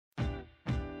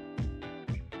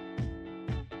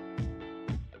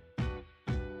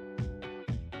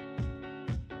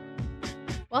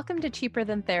Welcome to Cheaper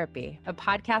Than Therapy, a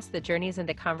podcast that journeys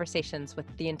into conversations with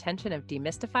the intention of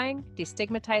demystifying,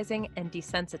 destigmatizing, and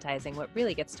desensitizing what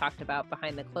really gets talked about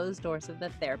behind the closed doors of the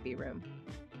therapy room.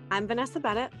 I'm Vanessa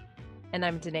Bennett. And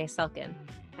I'm Danae Selkin.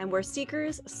 And we're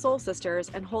seekers, soul sisters,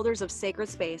 and holders of sacred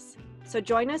space. So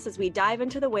join us as we dive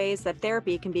into the ways that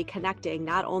therapy can be connecting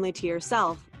not only to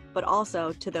yourself, but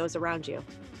also to those around you.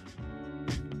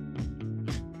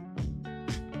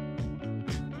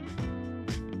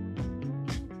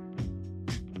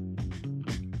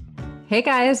 Hey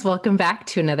guys, welcome back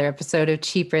to another episode of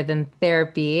Cheaper Than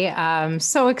Therapy. I'm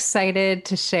so excited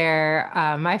to share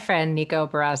my friend Nico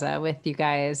Barraza with you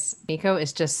guys. Nico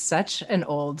is just such an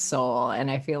old soul,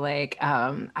 and I feel like,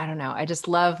 I don't know, I just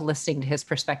love listening to his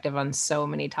perspective on so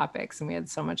many topics, and we had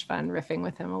so much fun riffing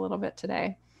with him a little bit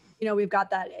today. You know, we've got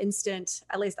that instant,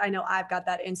 at least I know I've got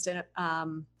that instant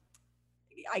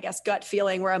I guess gut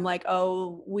feeling where I'm like,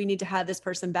 oh, we need to have this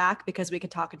person back because we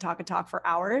could talk and talk and talk for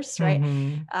hours, right?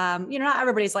 Mm-hmm. Not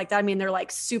everybody's like that. I mean, they're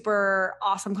like super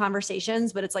awesome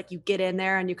conversations, but it's like you get in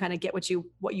there and you kind of get what you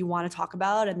want to talk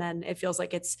about, and then it feels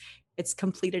like it's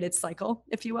completed its cycle,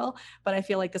 if you will. But I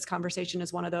feel like this conversation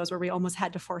is one of those where we almost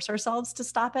had to force ourselves to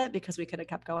stop it because we could have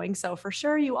kept going. So for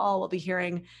sure, you all will be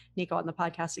hearing Nico on the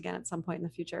podcast again at some point in the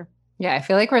future. Yeah, I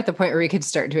feel like we're at the point where we could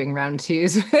start doing round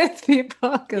twos with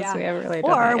people because we haven't really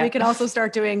done that yet. We could also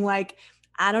start doing like,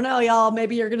 I don't know, y'all,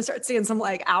 maybe you're going to start seeing some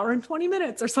like hour and 20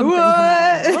 minutes or something.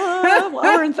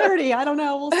 Hour and 30. I don't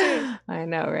know. We'll see. I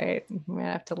know, right? We're going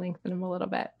to have to lengthen them a little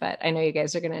bit, but I know you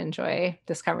guys are going to enjoy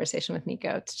this conversation with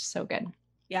Nico. It's just so good.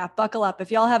 Yeah, buckle up.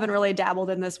 If y'all haven't really dabbled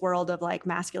in this world of like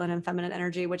masculine and feminine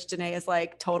energy, which Danae is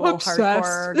like total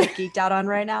hardcore geeked out on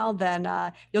right now, then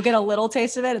you'll get a little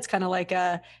taste of it. It's kind of like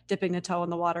dipping the toe in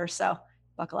the water. So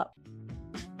buckle up.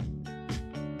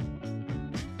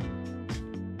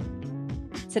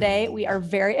 Today, we are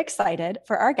very excited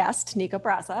for our guest, Nico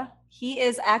Barraza. He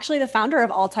is actually the founder of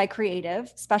Altai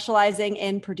Creative, specializing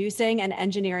in producing and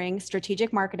engineering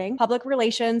strategic marketing, public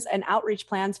relations, and outreach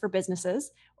plans for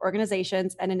businesses,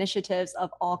 organizations, and initiatives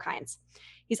of all kinds.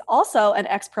 He's also an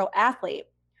ex-pro athlete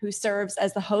who serves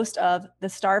as the host of the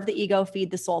Starve the Ego,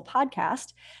 Feed the Soul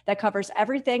podcast that covers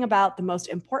everything about the most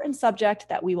important subject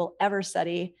that we will ever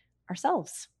study,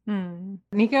 ourselves.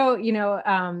 Nico,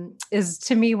 is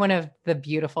to me one of the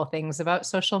beautiful things about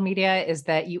social media is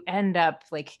that you end up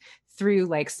like through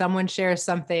like someone shares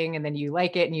something and then you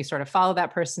like it and you sort of follow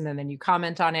that person and then you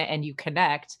comment on it and you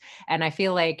connect. And I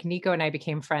feel like Nico and I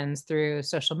became friends through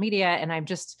social media, and I'm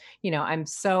just, I'm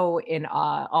so in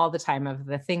awe all the time of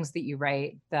the things that you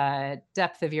write, the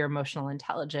depth of your emotional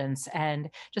intelligence, and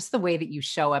just the way that you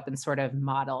show up and sort of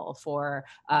model for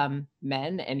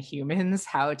men and humans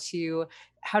how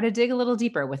to dig a little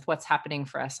deeper with what's happening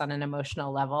for us on an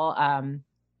emotional level.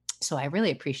 So I really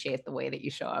appreciate the way that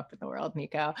you show up in the world,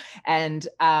 Nico. And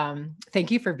thank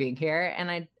you for being here.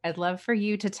 And I'd love for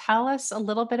you to tell us a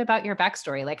little bit about your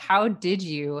backstory. Like, how did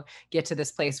you get to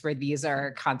this place where these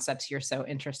are concepts you're so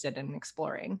interested in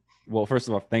exploring? Well, first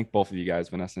of all, thank both of you guys,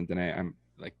 Vanessa and Danae. I'm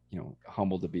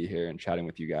humbled to be here and chatting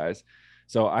with you guys.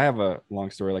 So I have a long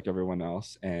story like everyone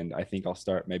else, and I think I'll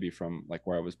start maybe from like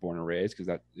where I was born and raised, because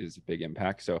that is a big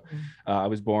impact. So I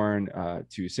was born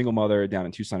to a single mother down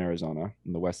in Tucson, Arizona,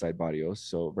 in the West Side Barrios.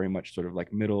 So very much sort of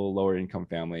like middle, lower income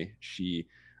family. She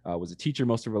was a teacher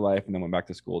most of her life, and then went back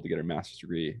to school to get her master's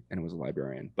degree and was a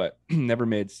librarian, but never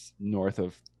made north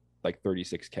of like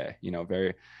 36K,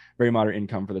 very, very moderate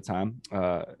income for the time,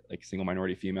 like single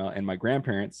minority female. And my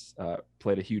grandparents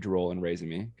played a huge role in raising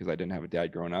me because I didn't have a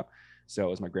dad growing up. So it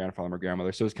was my grandfather, my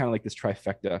grandmother. So it was kind of like this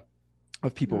trifecta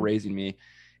of people raising me.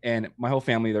 And my whole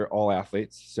family, they're all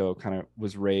athletes. So kind of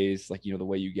was raised like, the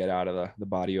way you get out of the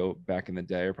barrio back in the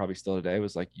day, or probably still today,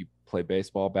 was like you play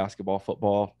baseball, basketball,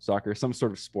 football, soccer, some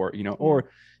sort of sport, or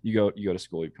you go to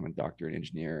school, you become a doctor, an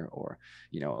engineer, or,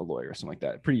 a lawyer or something like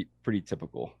that. Pretty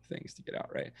typical things to get out,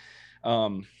 right?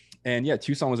 And yeah,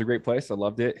 Tucson was a great place. I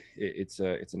loved it. It's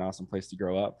an awesome place to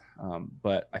grow up.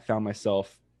 But I found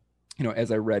myself,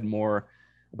 as I read more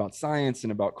about science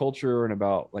and about culture and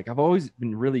about like, I've always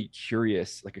been really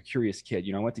curious, like a curious kid.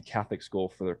 I went to Catholic school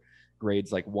for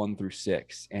grades like 1 through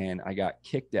 6, and I got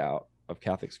kicked out of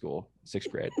Catholic school,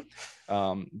 6th grade,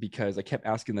 because I kept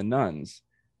asking the nuns,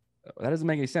 that doesn't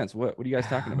make any sense. What are you guys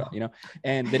talking about?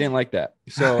 And they didn't like that.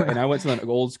 So, and I went to an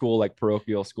old school, like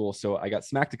parochial school. So I got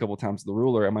smacked a couple of times with the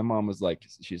ruler, and my mom was like,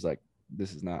 she's like,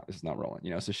 this is not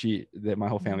rolling, So my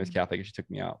whole family is Catholic, and she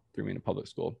took me out, threw me into public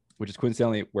school, which is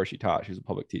coincidentally where she taught. She was a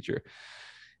public teacher.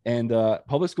 And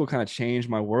public school kind of changed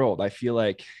my world. I feel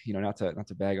like, not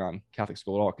to bag on Catholic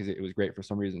school at all, because it was great for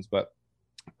some reasons, but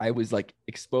I was like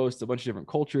exposed to a bunch of different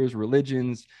cultures,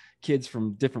 religions, kids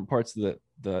from different parts of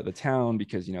the town,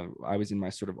 because, you know, I was in my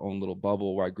sort of own little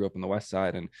bubble where I grew up on the West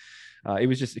Side. And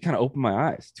it kind of opened my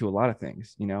eyes to a lot of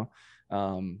things, you know.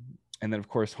 And then of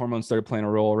course hormones started playing a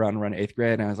role around 8th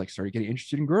grade, and I was like, started getting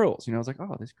interested in girls. You know, I was like,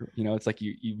 oh, this girl, you know, it's like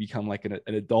you become like an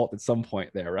adult at some point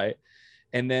there, right?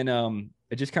 And then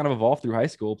it just kind of evolved through high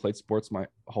school. Played sports. My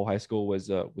whole high school was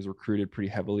recruited pretty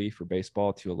heavily for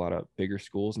baseball to a lot of bigger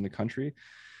schools in the country.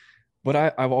 But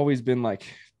I've always been like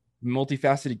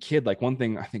multifaceted kid. Like, one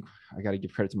thing I think I got to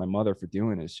give credit to my mother for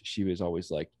doing is she was always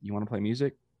like, you want to play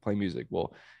music? Play music.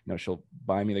 Well, you know, she'll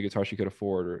buy me the guitar she could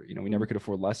afford, or, you know, we never could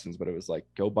afford lessons, but it was like,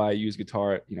 go buy a used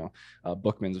guitar at, you know,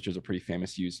 Bookman's, which is a pretty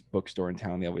famous used bookstore in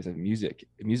town. They always have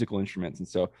musical instruments. And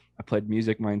so I played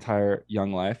music my entire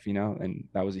young life, you know, and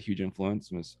that was a huge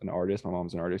influence. I was an artist. My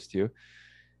mom's an artist too.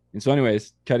 And so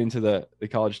anyways, cutting to the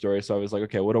college story. So I was like,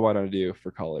 okay, what do I want to do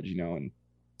for college? You know, and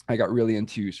I got really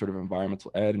into sort of environmental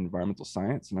ed and environmental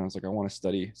science. And I was like, I want to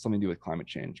study something to do with climate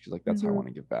change, because like, that's how I want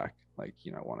to give back. Like,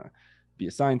 you know, I want to be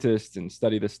a scientist and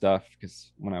study this stuff,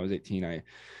 because when I was 18, I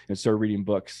started reading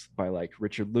books by like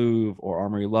Richard Louv or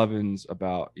Amory Lovins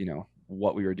about, you know,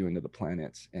 what we were doing to the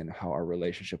planet and how our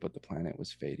relationship with the planet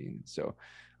was fading. So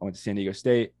I went to San Diego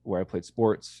State, where I played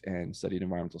sports and studied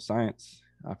environmental science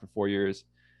for 4 years.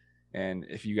 And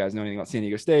if you guys know anything about San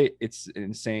Diego State, it's an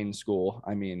insane school.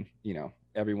 I mean, you know,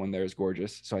 everyone there is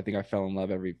gorgeous. So I think I fell in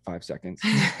love every 5 seconds.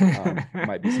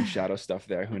 Might be some shadow stuff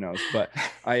there, who knows? But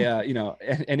I, you know,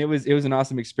 and it was an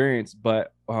awesome experience.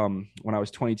 But when I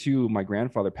was 22, my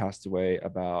grandfather passed away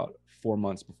about 4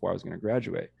 months before I was going to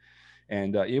graduate.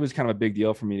 And it was kind of a big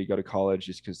deal for me to go to college,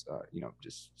 just because, you know,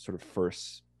 just sort of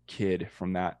first kid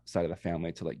from that side of the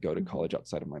family to like go to college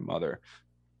outside of my mother.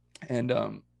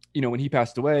 And, you know, when he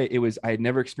passed away, I had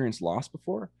never experienced loss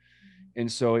before.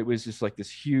 And so it was just like this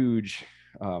huge,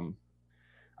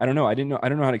 I don't know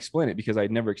how to explain it, because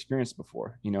I'd never experienced it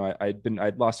before. You know,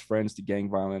 I'd lost friends to gang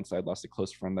violence. I'd lost a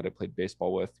close friend that I played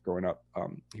baseball with growing up.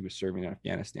 He was serving in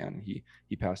Afghanistan, and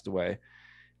he passed away.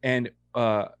 And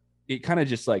it kind of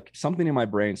just like something in my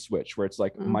brain switched, where it's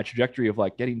like my trajectory of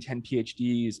like getting 10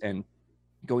 PhDs and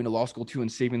going to law school too,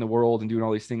 and saving the world and doing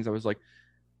all these things. I was like,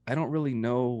 I don't really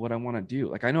know what I want to do.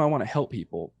 Like, I know I want to help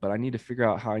people, but I need to figure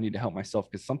out how I need to help myself,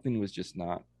 because something was just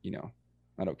not, you know,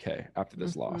 not okay after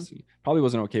this loss. And probably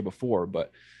wasn't okay before,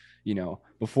 but, you know,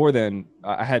 before then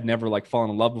I had never like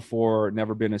fallen in love before,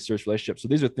 never been in a serious relationship. So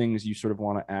these are things you sort of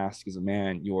want to ask as a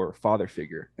man, your father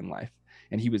figure in life.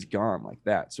 And he was gone like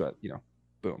that. So, you know,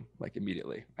 boom, like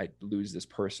immediately I lose this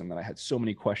person that I had so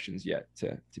many questions yet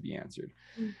to be answered.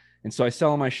 And so I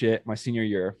sell my shit my senior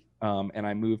year. And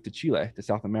I moved to Chile, to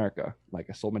South America. Like,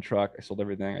 I sold my truck, I sold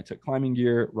everything. I took climbing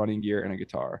gear, running gear, and a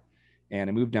guitar. And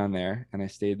I moved down there, and I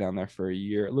stayed down there for a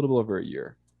year, a little bit over a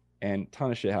year. And a ton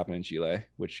of shit happened in Chile,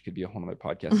 which could be a whole other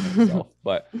podcast in itself.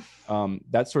 But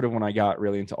that's sort of when I got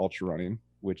really into ultra running,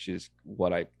 which is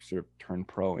what I sort of turned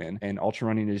pro in. And ultra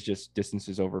running is just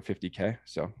distances over 50K.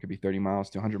 So it could be 30 miles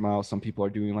to 100 miles. Some people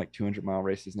are doing like 200-mile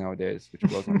races nowadays, which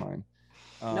blows my mind.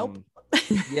 Nope.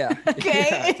 Yeah. Okay.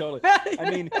 Yeah, totally. I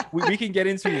mean, we can get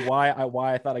into why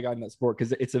I thought I got in that sport,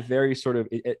 because it's a very sort of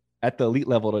at the elite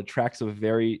level, it attracts a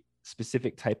very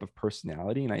specific type of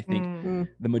personality. And I think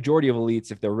the majority of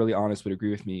elites, if they're really honest, would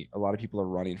agree with me. A lot of people are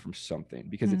running from something,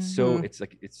 because it's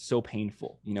so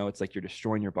painful. You know, it's like you're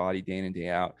destroying your body day in and day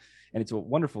out. And it's a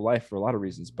wonderful life for a lot of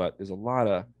reasons, but there's a lot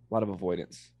of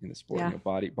avoidance in the sport. You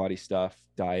know, body stuff,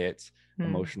 diet,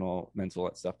 emotional, mental,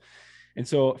 that stuff. And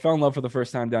so I fell in love for the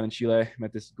first time down in Chile.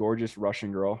 Met this gorgeous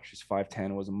Russian girl. She's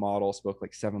 5'10", was a model, spoke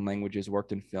like 7 languages,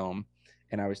 worked in film.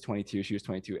 And I was 22, she was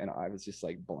 22. And I was just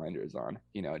like blinders on,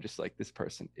 you know, just like, this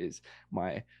person is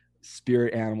my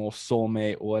spirit animal,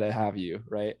 soulmate, what have you,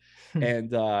 right?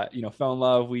 And, you know, fell in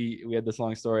love. We had this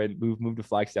long story, and moved to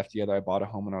Flagstaff together. I bought a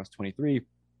home when I was 23.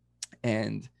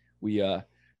 And we you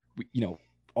know,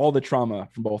 all the trauma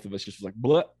from both of us just was like,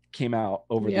 blah, came out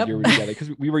over the year we were together,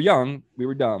 because we were young, we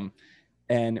were dumb.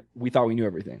 And we thought we knew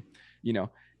everything, you know?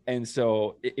 And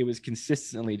so it was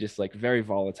consistently just like very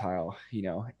volatile, you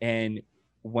know? And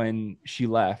when she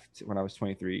left, when I was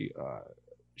 23,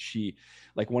 she,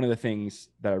 like, one of the things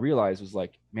that I realized was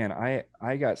like, man,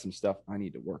 I got some stuff I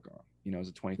need to work on, you know, as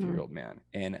a 23-year-old man.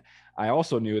 And I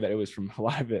also knew that it was from a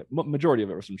lot of it, majority of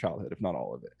it was from childhood, if not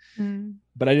all of it.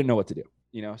 But I didn't know what to do,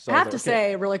 you know? So I have to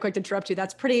say, really quick to interrupt you,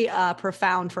 that's pretty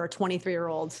profound for a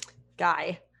 23-year-old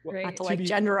guy. Right. Not to like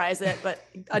genderize it, but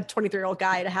a 23-year-old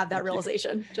guy to have that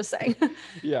realization, just saying.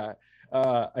 Yeah.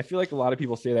 I feel like a lot of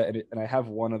people say that, and I have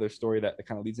one other story that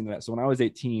kind of leads into that. So when I was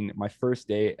 18, my first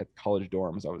day at college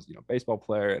dorms, I was, baseball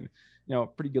player and,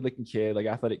 pretty good looking kid, like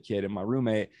athletic kid. And my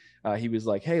roommate, he was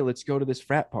like, "Hey, let's go to this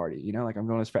frat party." Like I'm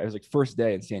going to this frat. It was like first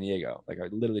day in San Diego. Like I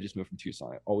literally just moved from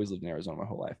Tucson. I always lived in Arizona my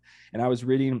whole life. And I was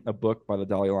reading a book by the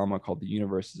Dalai Lama called The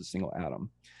Universe is a Single Atom.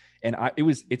 And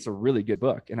it's a really good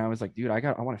book. And I was like, dude, I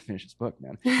want to finish this book,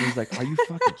 man. And he's like, are you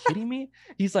fucking kidding me?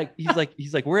 He's like,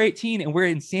 we're 18 and we're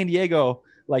in San Diego.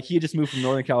 Like he had just moved from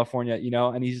Northern California,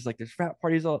 and he's just like, there's frat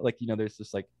parties all like, there's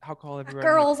just like alcohol everywhere.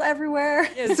 Girls everywhere.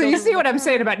 Yeah, so you see what I'm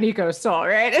saying about Nico's soul,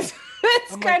 right? It's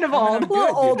kind of old, a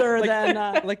little older like,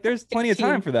 than like there's plenty of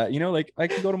time for that, like I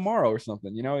can go tomorrow or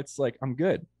something, it's like, I'm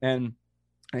good. And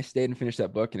I stayed and finished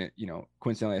that book, and it,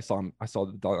 coincidentally, I saw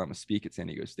the Dalai Lama speak at San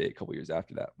Diego State a couple years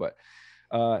after that. But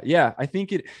yeah, I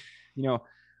think it,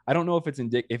 I don't know if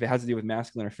if it has to do with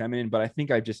masculine or feminine, but I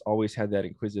think I just always had that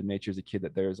inquisitive nature as a kid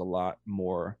that there's a lot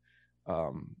more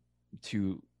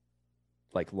to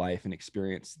like life and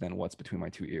experience than what's between my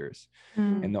two ears.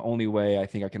 And the only way I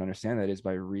think I can understand that is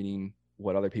by reading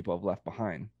what other people have left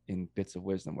behind in bits of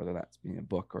wisdom, whether that's being a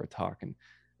book or a talk. And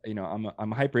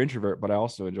I'm a hyper introvert, but I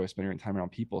also enjoy spending time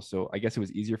around people. So I guess it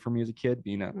was easier for me as a kid,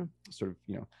 being a sort of,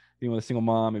 being with a single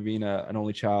mom and being an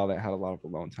only child that had a lot of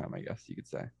alone time, I guess you could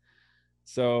say.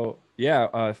 So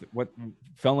yeah,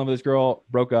 fell in love with this girl,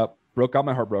 got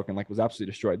my heart broken, like was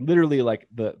absolutely destroyed. Literally like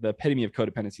the epitome of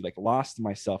codependency, like lost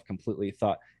myself completely,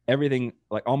 thought everything,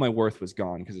 like all my worth was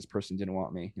gone because this person didn't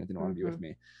want me, didn't want to be with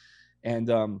me.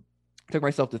 And, took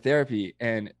myself to therapy,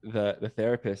 and the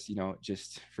therapist,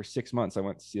 just for 6 months, I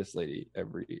went to see this lady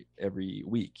every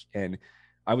week. And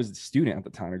I was a student at the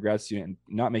time, a grad student, and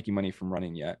not making money from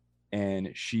running yet. And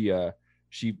she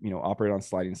operated on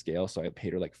sliding scale. So I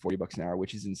paid her like $40 an hour,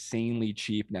 which is insanely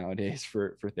cheap nowadays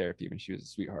for therapy. When she was a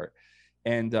sweetheart.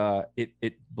 And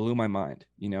it blew my mind,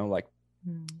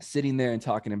 sitting there and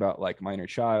talking about like my inner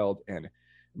child and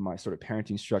my sort of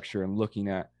parenting structure, and looking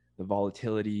at the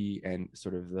volatility and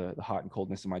sort of the hot and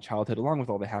coldness of my childhood, along with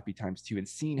all the happy times too, and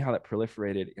seeing how that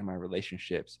proliferated in my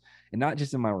relationships, and not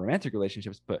just in my romantic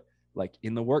relationships, but like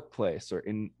in the workplace or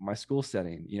in my school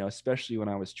setting, especially when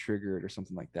I was triggered or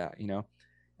something like that, and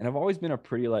I've always been a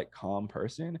pretty like calm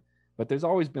person, but there's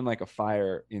always been like a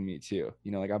fire in me too.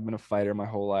 Like I've been a fighter my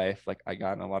whole life. Like I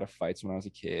got in a lot of fights when I was a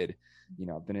kid,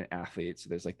 I've been an athlete. So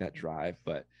there's like that drive,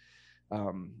 but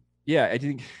yeah, I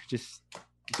think just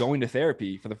going to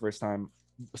therapy for the first time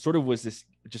sort of was this,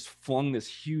 just flung this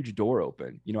huge door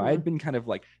open. I had been kind of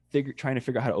like trying to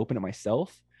figure out how to open it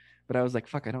myself, but I was like,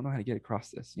 fuck, I don't know how to get across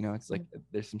this. It's like,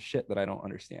 there's some shit that I don't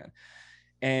understand.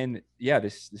 And yeah,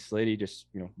 this lady just,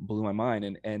 blew my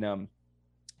mind. And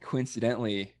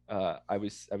coincidentally, I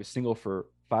was single for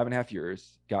 5.5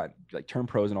 years, got like turned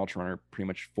pros and ultra runner pretty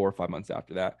much 4 or 5 months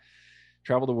after that,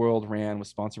 traveled the world, was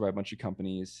sponsored by a bunch of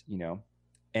companies,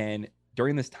 and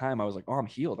during this time I was like, oh, I'm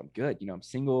healed, I'm good, I'm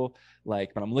single,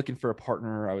 like, but I'm looking for a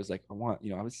partner. I was like, I want,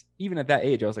 I was, even at that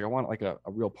age, I was like, I want like a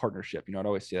real partnership. I'd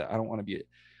always say that I don't want to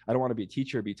be a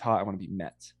teacher or be taught. I want to be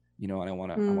met, and I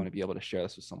want to be able to share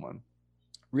this with someone.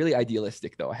 Really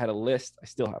idealistic though. I had a list, I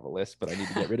still have a list, but I need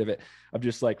to get rid of it, of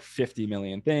just like 50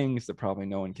 million things that probably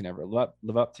no one can ever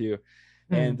live up to.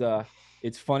 And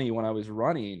it's funny, when I was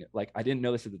running, like I didn't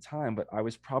know this at the time, but I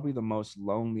was probably the most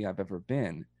lonely I've ever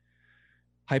been,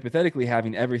 hypothetically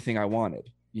having everything I wanted,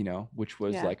 which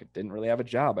was like, I didn't really have a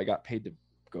job. I got paid to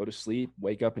go to sleep,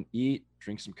 wake up and eat,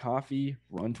 drink some coffee,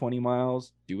 run 20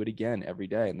 miles, do it again every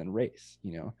day, and then race,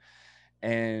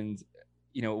 and,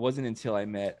 it wasn't until I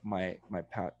met my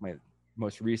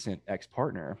most recent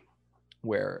ex-partner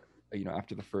where,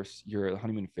 after the first year of the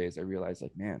honeymoon phase, I realized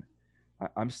like, man,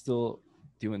 I'm still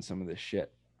doing some of this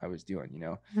shit I was doing,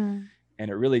 and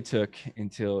it really took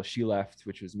until she left,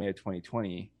 which was May of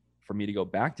 2020, for me to go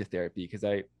back to therapy, because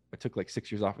I took like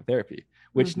 6 years off of therapy,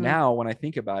 which now when I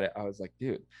think about it, I was like,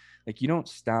 dude, like you don't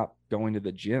stop going to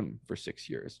the gym for 6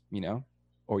 years,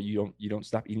 or you don't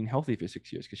stop eating healthy for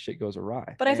 6 years because shit goes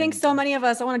awry. But I think so many of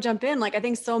us, I want to jump in. Like, I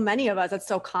think so many of us, it's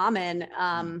so common.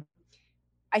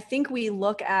 I think we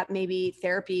look at maybe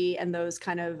therapy and those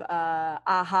kind of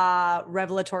aha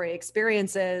revelatory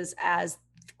experiences as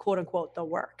quote unquote the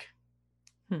work.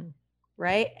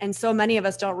 Right. And so many of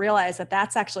us don't realize that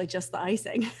that's actually just the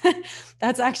icing.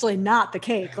 That's actually not the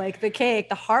cake. Like the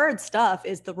hard stuff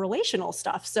is the relational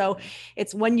stuff. So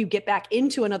it's when you get back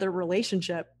into another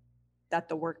relationship that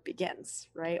the work begins,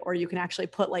 right? Or you can actually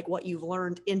put like what you've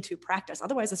learned into practice.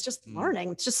 Otherwise it's just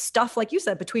learning. It's just stuff, like you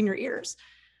said, between your ears.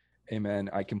 Amen.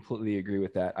 I completely agree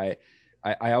with that.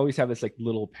 I always have this like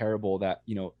little parable that,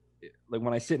 like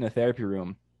when I sit in a therapy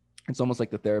room, it's almost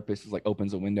like the therapist is like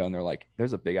opens a window and they're like,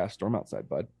 there's a big ass storm outside,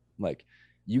 bud. Like,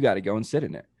 you got to go and sit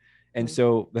in it. And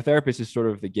so the therapist is sort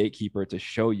of the gatekeeper to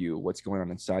show you what's going on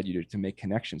inside you, to make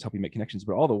connections, help you make connections,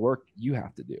 but all the work you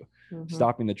have to do.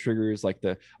 Stopping the triggers, like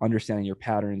the understanding your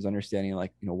patterns, understanding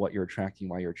like, you know, what you're attracting,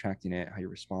 why you're attracting it, how you're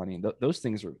responding. Those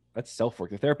things that's self-work.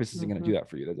 The therapist isn't going to do that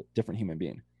for you. They're a different human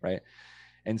being, right?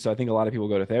 And so I think a lot of people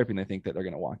go to therapy and they think that they're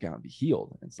going to walk out and be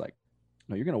healed. And it's like,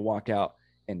 no, you're going to walk out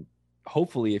and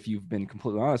hopefully, if you've been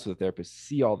completely honest with a therapist,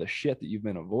 see all the shit that you've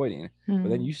been avoiding, but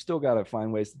then you still got to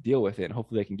find ways to deal with it. And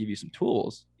hopefully they can give you some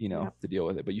tools, you know, to deal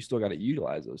with it, but you still got to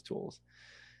utilize those tools.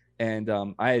 And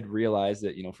I had realized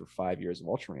that, you know, for 5 years of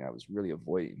ultrarunning, I was really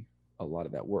avoiding a lot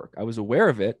of that work. I was aware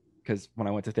of it because when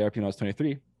I went to therapy when I was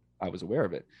 23, I was aware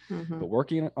of it, but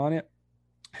working on it,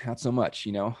 not so much.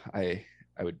 You know, I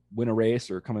would win a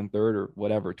race or come in third or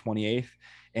whatever, 28th.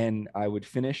 And I would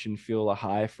finish and feel a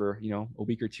high for, you know, a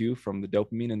week or two from the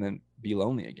dopamine and then be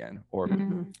lonely again, or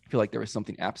feel like there was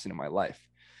something absent in my life.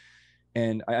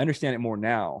 And I understand it more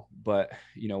now, but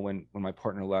you know, when my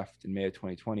partner left in May of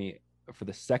 2020, for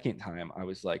the second time, I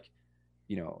was like,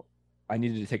 you know, I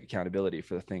needed to take accountability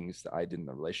for the things that I did in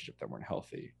the relationship that weren't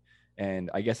healthy.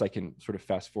 And I guess I can sort of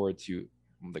fast forward to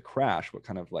the crash, what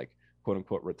kind of like, quote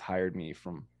unquote, retired me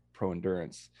from pro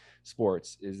endurance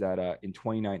sports is that in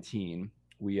 2019,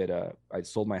 I'd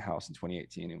sold my house in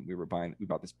 2018 and we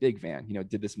bought this big van, you know,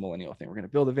 did this millennial thing. We're going to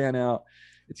build a van out.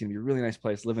 It's going to be a really nice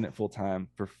place, live in it full time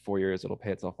for 4 years. It'll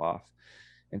pay itself off.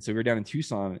 And so we were down in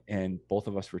Tucson and both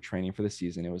of us were training for the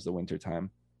season. It was the winter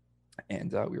time.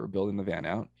 And we were building the van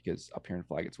out because up here in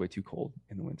Flag, it's way too cold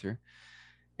in the winter.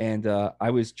 And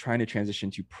I was trying to transition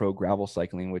to pro gravel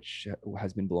cycling, which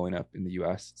has been blowing up in the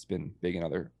US. It's been big in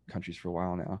other countries for a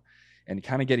while now. And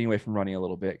kind of getting away from running a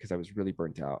little bit because I was really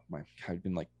burnt out. I'd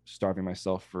been like starving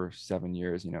myself for 7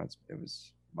 years. You know,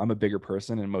 I'm a bigger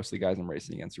person and most of the guys I'm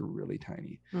racing against are really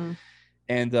tiny.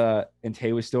 And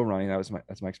Tay was still running. That's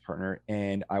my ex-partner.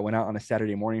 And I went out on a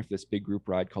Saturday morning for this big group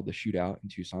ride called the Shootout in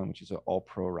Tucson, which is an all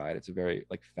pro ride. It's a very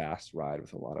like fast ride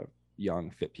with a lot of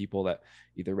young, fit people that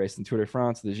either race in Tour de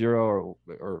France, the Giro,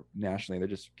 or nationally. They're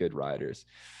just good riders.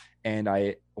 And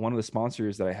one of the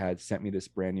sponsors that I had sent me this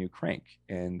brand new crank,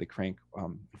 and the crank,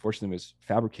 unfortunately, was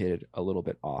fabricated a little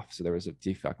bit off. So there was a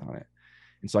defect on it.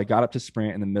 And so I got up to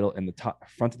sprint in the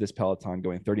front of this Peloton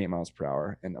going 38 miles per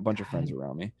hour and a bunch of friends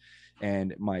around me.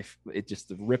 And it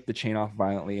just ripped the chain off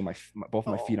violently. Both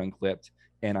of my feet unclipped.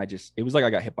 And it was like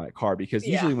I got hit by a car because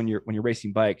usually when you're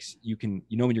racing bikes, you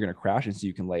know when you're going to crash, and so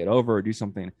you can lay it over or do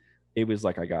something. It was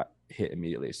like I got hit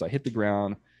immediately. So I hit the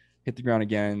ground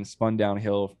again, spun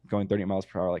downhill going 30 miles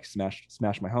per hour, like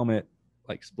smashed my helmet,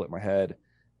 like split my head,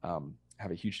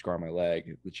 have a huge scar on my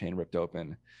leg, the chain ripped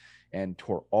open, and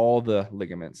tore all the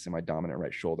ligaments in my dominant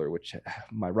right shoulder, which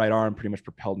my right arm pretty much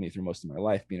propelled me through most of my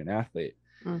life being an athlete.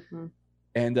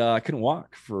 And I couldn't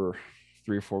walk for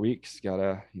 3 or 4 weeks, got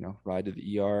a, you know, ride to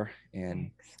the ER.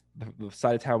 And the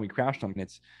side of town we crashed on,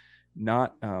 it's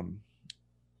not an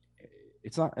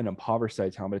impoverished side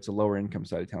of town, but it's a lower income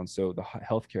side of town. So the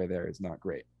healthcare there is not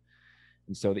great.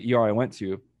 And so the ER I went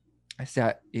to, I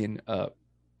sat in a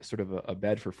sort of a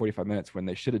bed for 45 minutes when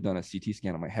they should have done a CT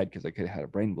scan on my head because I could have had a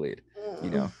brain bleed,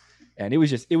 you know. And it was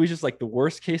just like the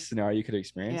worst case scenario you could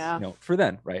experience, you know, for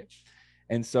then, right?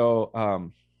 And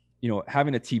so, you know,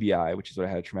 having a TBI, which is what I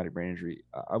had, a traumatic brain injury,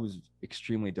 I was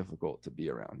extremely difficult to be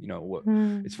around. You know,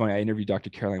 it's funny. I interviewed Dr.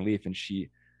 Caroline Leaf, and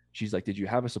she's like, "Did you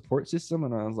have a support system?"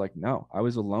 And I was like, "No, I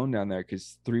was alone down there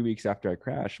because 3 weeks after I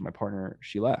crashed, my partner,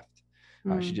 she left.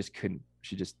 She just couldn't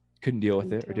deal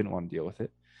with it or didn't want to deal with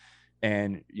it.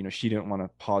 And, you know, she didn't want to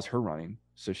pause her running.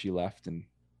 So she left and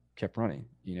kept running,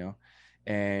 you know?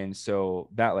 And so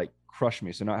that like crushed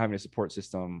me. So not having a support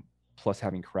system plus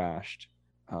having crashed,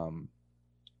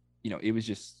 you know, it was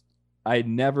just, I had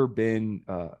never been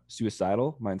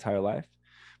suicidal my entire life,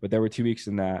 but there were 2 weeks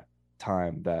in that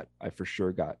time that I for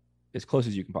sure got as close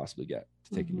as you can possibly get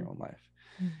to taking your own life.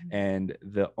 And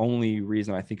the only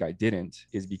reason I think I didn't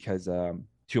is because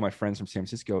 2 of my friends from San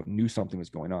Francisco knew something was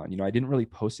going on. You know, I didn't really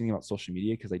post anything about social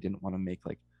media because I didn't want to make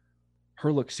like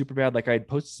her look super bad. Like I had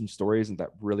posted some stories and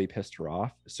that really pissed her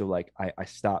off. So like I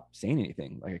stopped saying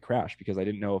anything, like I crashed, because I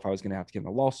didn't know if I was going to have to get in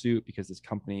a lawsuit because this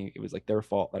company, it was like their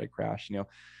fault that I crashed, you know?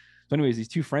 So anyways, these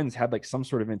 2 friends had like some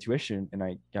sort of intuition, and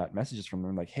I got messages from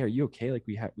them like, "Hey, are you okay? Like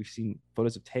we've seen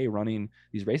photos of Tay running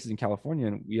these races in California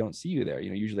and we don't see you there." You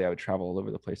know, usually I would travel all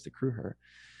over the place to crew her.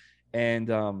 And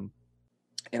I'm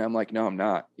like, "No, I'm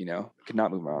not," you know, I could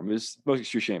not move my arm. It was the most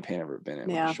excruciating pain I've ever been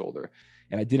in on the shoulder.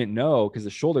 And I didn't know because the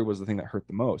shoulder was the thing that hurt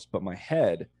the most, but my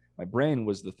head, my brain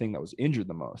was the thing that was injured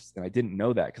the most. And I didn't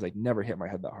know that because I'd never hit my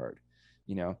head that hard,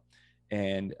 you know?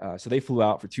 And so they flew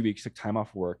out for 2 weeks, took time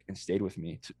off work and stayed with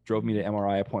me, drove me to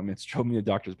MRI appointments, drove me to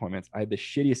doctor's appointments. I had the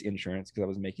shittiest insurance because I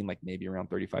was making like maybe around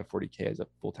 35, 40K as a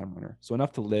full-time runner. So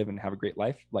enough to live and have a great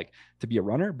life, like to be a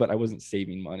runner, but I wasn't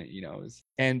saving money, you know.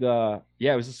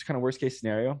 It was just kind of worst case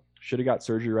scenario. Should have got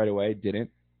surgery right away. Didn't.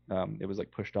 It was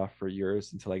like pushed off for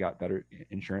years until I got better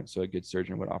insurance. So a good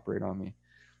surgeon would operate on me.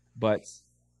 But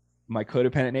my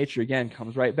codependent nature again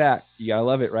comes right back. You gotta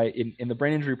love it, right? In the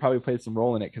brain injury probably played some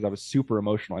role in it because I was super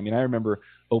emotional. I mean, I remember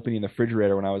opening the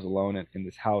refrigerator when I was alone in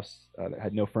this house that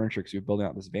had no furniture because we were building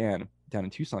out this van down in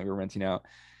Tucson we were renting out,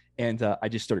 and I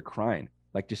just started crying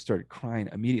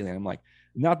immediately. And I'm like,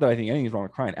 not that I think anything's wrong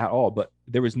with crying at all, but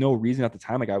there was no reason at the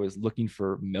time. Like I was looking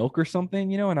for milk or something,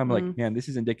 you know, and I'm like, man, this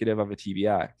is indicative of a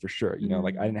TBI for sure. You know,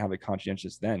 like I didn't have a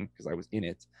conscientious then because I was in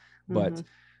it, but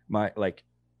my like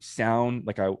sound,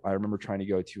 like I remember trying to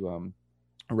go to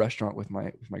a restaurant with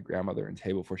my grandmother and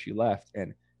table before she left,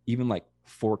 and even like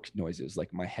fork noises,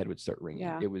 like my head would start ringing.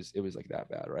 It was like that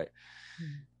bad, right?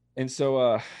 And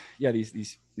so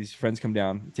these friends come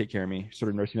down, take care of me, sort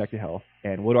of nurse me back to health.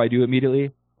 And what do I do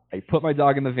immediately? I put my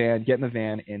dog in the van, get in the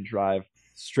van, and drive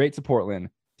straight to Portland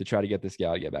to try to get this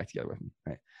gal to get back together with me,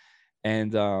 right?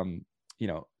 And you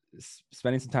know,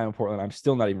 spending some time in Portland, I'm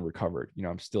still not even recovered. You know,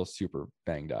 I'm still super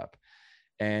banged up.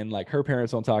 And like her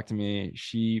parents don't talk to me.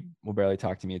 She will barely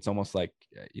talk to me. It's almost like,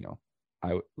 you know,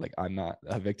 I'm not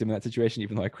a victim in that situation,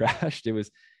 even though I crashed. It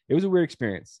was a weird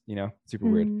experience, you know, super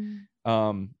weird.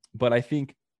 But I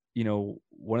think, you know,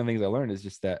 one of the things I learned is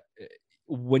just that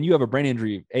when you have a brain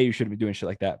injury, A, you shouldn't be doing shit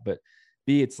like that. But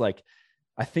B, it's like,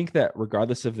 I think that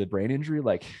regardless of the brain injury,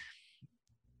 like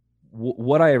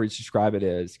what I always describe it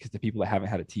as, because the people that haven't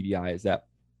had a TBI, is that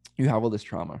you have all this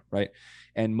trauma, right?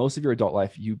 And most of your adult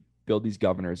life, you build these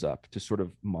governors up to sort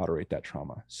of moderate that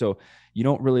trauma. So you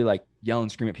don't really like yell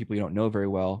and scream at people you don't know very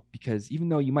well, because even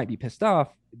though you might be pissed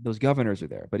off, those governors are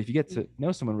there. But if you get to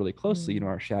know someone really closely, you know,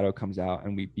 our shadow comes out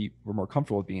and we're more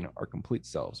comfortable with being our complete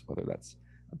selves, whether that's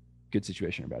a good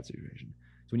situation or bad situation.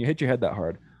 So when you hit your head that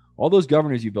hard, all those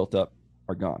governors you built up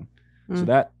are gone. So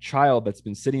that child that's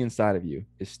been sitting inside of you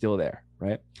is still there,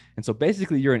 right? And so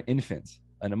basically you're an infant,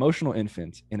 an emotional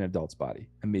infant in an adult's body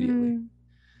immediately.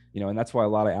 You know, and that's why a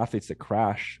lot of athletes that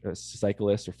crash,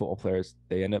 cyclists or football players,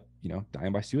 they end up, you know,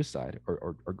 dying by suicide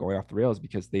or going off the rails,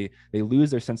 because they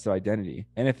lose their sense of identity.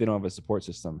 And if they don't have a support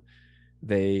system,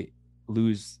 they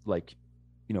lose, like,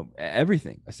 you know,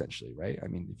 everything essentially, right? I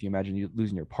mean, if you imagine you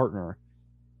losing your partner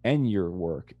and your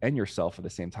work and yourself at the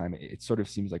same time, it sort of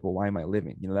seems like, well, why am I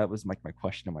living? You know, that was like my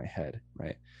question in my head,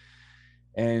 right?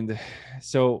 And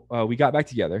so we got back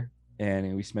together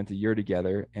and we spent a year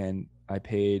together, and I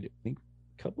paid, I think,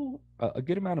 a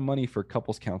good amount of money for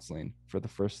couples counseling for the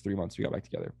first 3 months we got back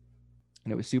together.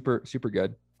 And it was super, super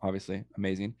good, obviously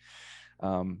amazing.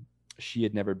 She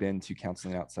had never been to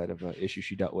counseling outside of an issue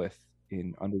she dealt with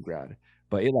in undergrad,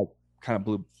 but it like kind of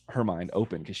blew her mind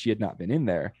open because she had not been in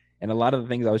there. And a lot of the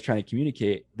things I was trying to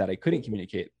communicate that I couldn't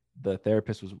communicate, the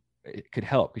therapist it could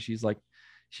help, because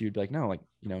she would be like, no, like,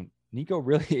 you know, Nico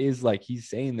really is like, he's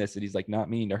saying this and he's like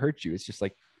not meaning to hurt you. It's just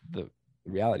like the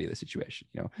reality of the situation,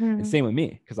 you know. And same with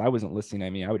me, because I wasn't listening. I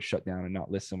mean, I would shut down and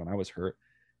not listen when I was hurt,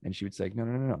 and she would say,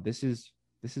 no, this is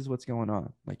what's going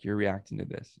on, like you're reacting to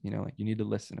this, you know, like you need to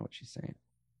listen to what she's saying.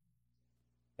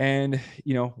 And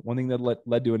you know, one thing that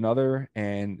led to another,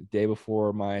 and the day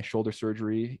before my shoulder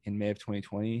surgery in May of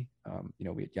 2020, you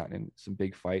know, we had gotten in some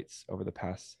big fights over the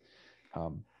past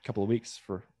couple of weeks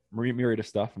for myriad of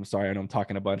stuff. I'm sorry, I know I'm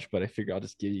talking a bunch, but I figure I'll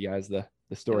just give you guys the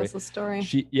story. Give us the story.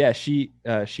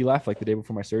 She left like the day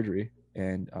before my surgery,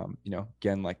 and you know,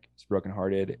 again, like it's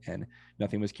brokenhearted, and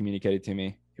nothing was communicated to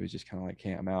me. It was just kind of like,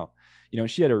 hey, I'm out. You know,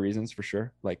 she had her reasons for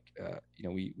sure. Like, you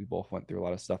know, we both went through a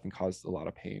lot of stuff and caused a lot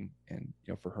of pain, and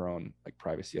you know, for her own like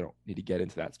privacy, I don't need to get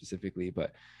into that specifically,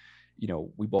 but you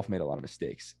know, we both made a lot of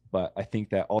mistakes. But I think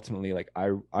that ultimately, like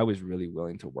I was really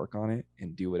willing to work on it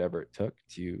and do whatever it took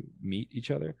to meet each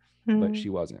other, but she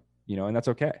wasn't, you know, and that's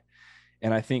okay.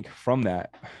 And I think from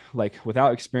that, like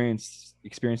without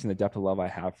experiencing the depth of love I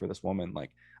have for this woman, like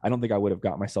I don't think I would have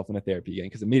got myself into therapy again,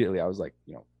 because immediately I was like,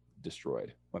 you know,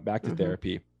 destroyed. Went back to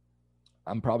therapy.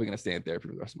 I'm probably going to stay in therapy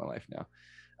for the rest of my life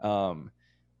now.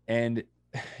 And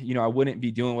you know, I wouldn't be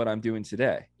doing what I'm doing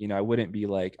today. You know, I wouldn't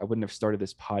have started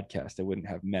this podcast. I wouldn't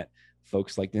have met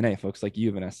folks like Danae, folks like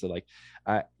you, Vanessa. Like,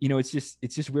 you know, it's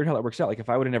just weird how that works out. Like if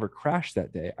I would have never crashed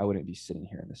that day, I wouldn't be sitting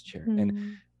here in this chair.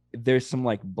 And there's some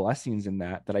like blessings in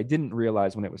that I didn't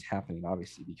realize when it was happening,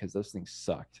 obviously, because those things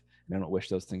sucked. And I don't wish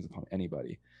those things upon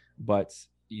anybody, but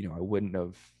you know,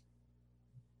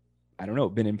 I don't know,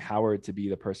 been empowered to be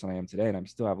the person I am today. And I'm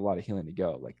still have a lot of healing to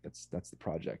go. Like that's the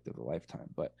project of the lifetime.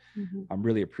 But I'm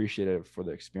really appreciative for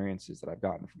the experiences that I've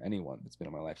gotten from anyone that's been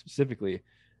in my life, specifically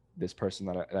this person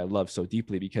that I love so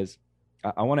deeply, because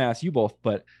I want to ask you both,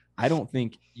 but I don't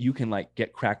think you can like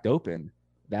get cracked open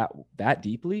that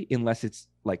deeply unless it's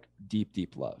like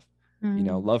deep love. You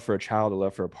know, love for a child or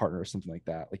love for a partner or something like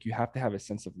that. Like you have to have a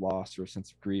sense of loss or a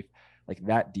sense of grief like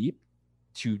that deep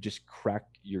to just crack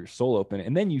your soul open.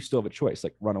 And then you still have a choice,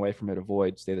 like run away from it,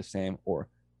 avoid, stay the same, or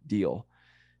deal.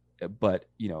 But,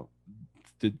 you know,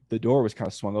 the door was kind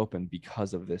of swung open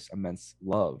because of this immense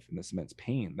love and this immense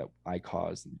pain that I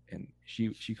caused and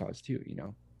she caused too, you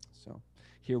know? So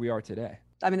here we are today.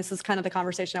 I mean, this is kind of the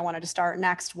conversation I wanted to start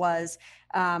next was,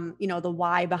 you know, the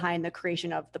why behind the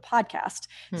creation of the podcast.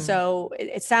 So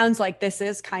it sounds like this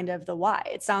is kind of the why.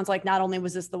 It sounds like not only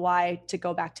was this the why to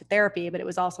go back to therapy, but it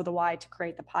was also the why to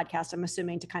create the podcast. I'm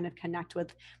assuming to kind of connect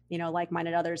with, you know,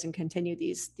 like-minded others and continue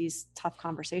these tough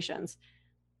conversations.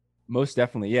 Most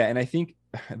definitely. Yeah. And I think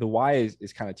the why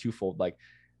is kind of twofold. Like,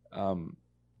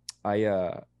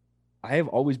 I have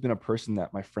always been a person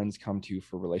that my friends come to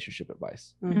for relationship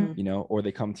advice, you know, or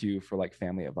they come to for like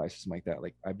family advice, something like that.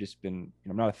 Like I've just been, you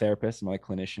know, I'm not a therapist, I'm not a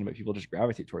clinician, but people just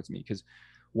gravitate towards me because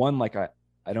one, like I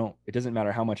don't, it doesn't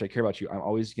matter how much I care about you. I'm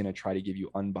always going to try to give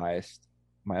you my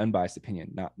unbiased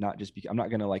opinion, not just because I'm not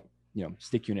going to like, you know,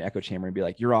 stick you in an echo chamber and be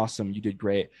like, you're awesome, you did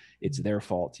great, it's their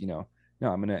fault, you know.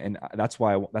 No, I'm going to, and that's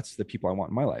why that's the people I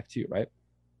want in my life too. Right.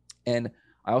 And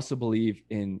I also believe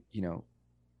in, you know,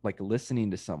 like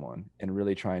listening to someone and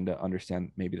really trying to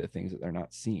understand maybe the things that they're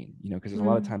not seeing, you know, because there's a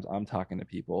lot of times I'm talking to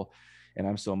people and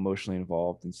I'm so emotionally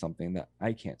involved in something that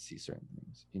I can't see certain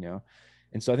things, you know?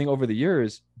 And so I think over the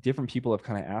years, different people have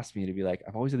kind of asked me to be like,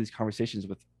 I've always had these conversations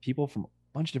with people from a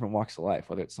bunch of different walks of life,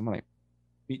 whether it's someone I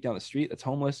meet down the street that's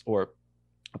homeless or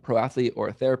a pro athlete or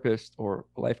a therapist or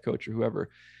a life coach or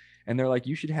whoever. And they're like,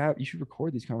 you should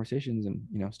record these conversations and,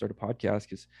 you know, start a podcast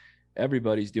because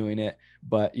everybody's doing it,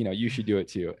 but you know, you should do it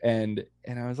too. And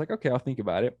I was like, okay, I'll think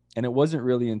about it. And it wasn't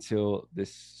really until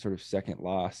this sort of second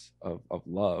loss of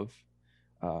love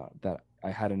that I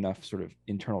had enough sort of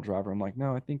internal driver. I'm like,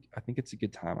 no, I think it's a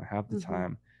good time. I have the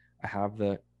time, I have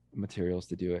the materials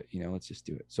to do it. You know, let's just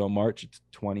do it. So March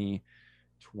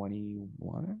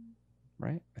 2021,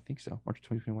 right? I think so. March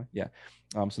 2021. Yeah.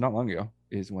 So not long ago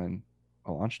is when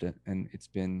I launched it, and it's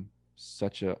been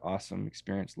such an awesome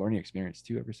experience, learning experience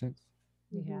too, ever since.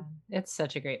 Yeah, it's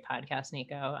such a great podcast,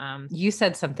 Nico. You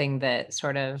said something that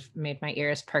sort of made my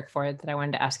ears perk forward that I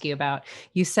wanted to ask you about.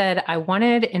 You said, I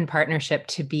wanted in partnership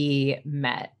to be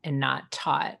met and not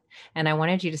taught. And I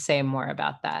wanted you to say more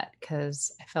about that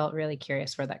because I felt really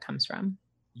curious where that comes from.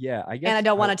 Yeah, I guess. And I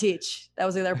don't want to teach. That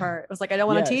was the other part. It was like, I don't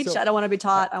want to teach. So I don't want to be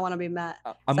taught. I want to be met.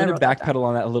 I'm going to backpedal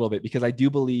on that a little bit because I do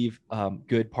believe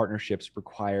good partnerships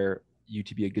require you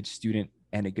to be a good student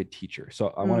and a good teacher.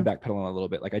 So I want to backpedal on a little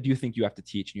bit. Like I do think you have to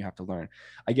teach and you have to learn.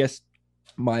 I guess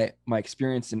my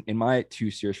experience in my two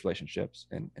serious relationships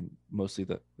and mostly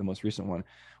the most recent one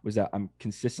was that I'm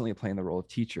consistently playing the role of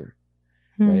teacher,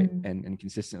 right? And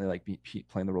consistently like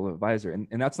playing the role of advisor.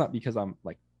 And that's not because I'm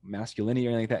like masculinity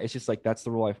or anything like that. It's just like, that's the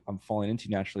role I'm falling into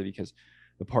naturally because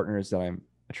the partners that I'm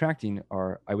attracting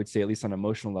are, I would say, at least on an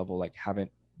emotional level, like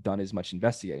haven't done as much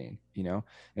investigating, you know.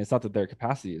 And it's not that their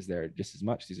capacity is there just as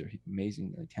much. These are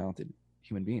amazingly talented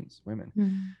human beings,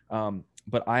 women.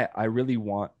 But I really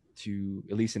want to,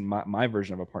 at least in my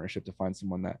version of a partnership, to find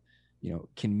someone that, you know,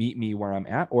 can meet me where I'm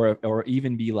at, or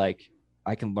even be like,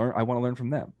 I can learn, I want to learn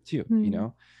from them too, you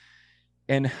know.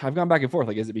 And I've gone back and forth.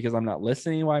 Like, is it because I'm not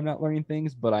listening why I'm not learning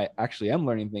things? But I actually am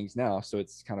learning things now. So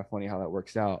it's kind of funny how that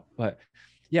works out. But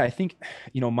yeah, I think,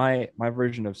 you know, my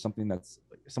version of something that's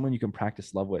someone you can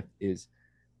practice love with is,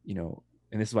 you know,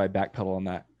 and this is why I backpedal on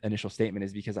that initial statement,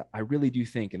 is because I really do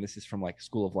think, and this is from like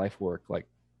school of life work, like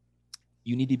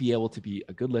you need to be able to be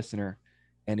a good listener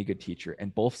and a good teacher,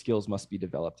 and both skills must be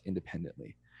developed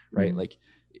independently, right? Like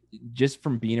just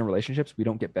from being in relationships, we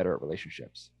don't get better at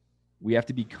relationships. We have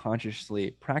to be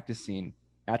consciously practicing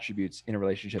attributes in a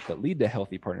relationship that lead to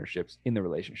healthy partnerships in the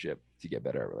relationship to get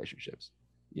better at relationships,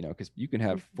 you know, because you can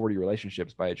have 40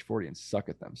 relationships by age 40 and suck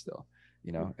at them still,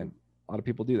 you know, and a lot of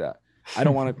people do that. I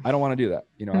don't want to do that.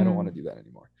 You know, I don't want to do that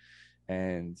anymore.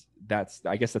 And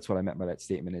I guess that's what I meant by that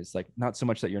statement, is like, not so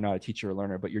much that you're not a teacher or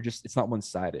learner, but it's not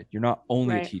one-sided. You're not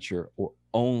only a teacher or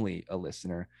only a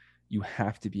listener. You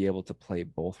have to be able to play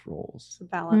both roles. It's a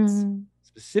balance.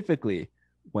 Specifically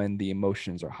when the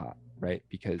emotions are hot, right?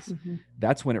 Because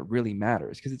that's when it really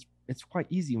matters, because it's quite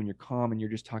easy when you're calm and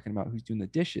you're just talking about who's doing the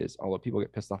dishes, although people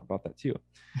get pissed off about that too.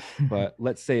 But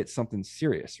let's say it's something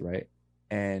serious, right?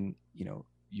 And, you know,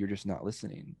 you're just not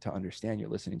listening to understand, you're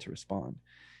listening to respond.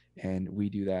 And we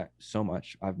do that so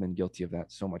much. I've been guilty of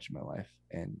that so much in my life.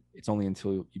 And it's only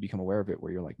until you become aware of it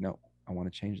where you're like, no, I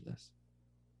want to change this.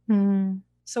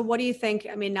 So what do you think?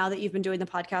 I mean, now that you've been doing the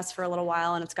podcast for a little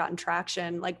while and it's gotten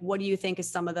traction, like, what do you think is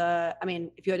some of the, I mean,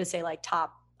 if you had to say like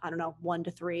top, I don't know, 1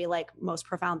 to 3, like most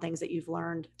profound things that you've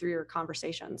learned through your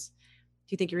conversations,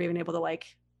 do you think you're even able to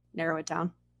like narrow it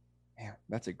down? Man,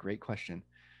 that's a great question.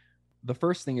 The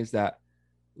first thing is that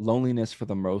loneliness for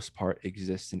the most part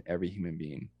exists in every human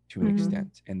being to an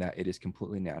extent, and that it is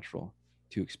completely natural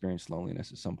to experience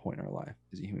loneliness at some point in our life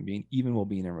as a human being, even while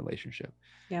being in a relationship.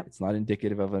 Yep. It's not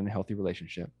indicative of an unhealthy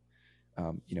relationship.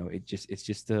 It's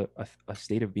just a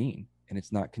state of being, and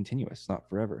it's not continuous. It's not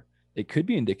forever. It could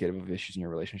be indicative of issues in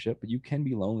your relationship, but you can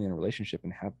be lonely in a relationship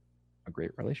and have a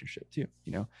great relationship too.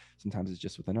 Sometimes it's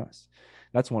just within us.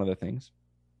 That's one of the things.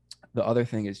 The other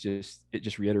thing is it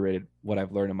just reiterated what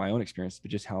I've learned in my own experience, but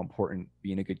just how important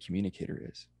being a good communicator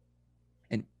is.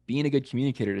 And being a good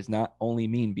communicator does not only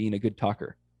mean being a good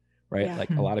talker, right? Yeah. Like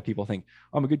a lot of people think,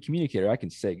 oh, I'm a good communicator, I can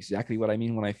say exactly what I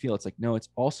mean when I feel. It's like, no, it's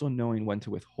also knowing when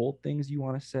to withhold things you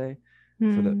want to say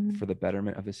for the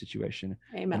betterment of the situation.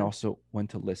 Amen. And also when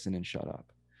to listen and shut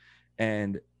up.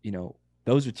 And,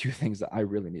 those are 2 things that I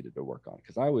really needed to work on,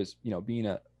 because I was, being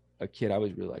a kid, I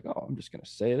was really like, oh, I'm just going to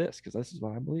say this because this is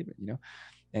what I believe in,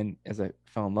 And as I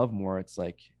fell in love more, it's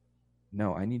like,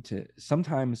 no, I need to,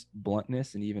 sometimes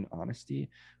bluntness and even honesty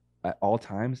at all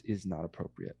times is not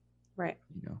appropriate. Right.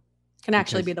 Can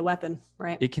actually be the weapon,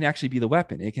 right? It can actually be the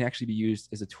weapon. It can actually be used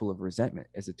as a tool of resentment,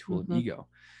 as a tool of ego.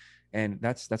 And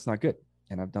that's not good.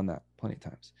 And I've done that plenty of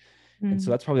times. And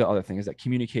so that's probably the other thing, is that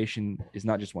communication is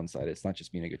not just one-sided. It's not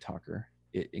just being a good talker.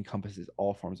 It encompasses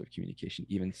all forms of communication,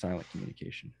 even silent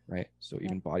communication, right? So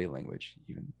even body language,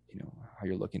 even, how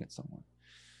you're looking at someone.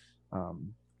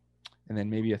 And then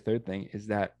maybe a third thing is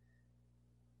that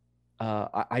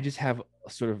I just have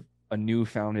sort of a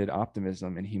newfounded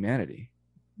optimism in humanity,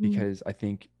 because I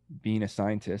think being a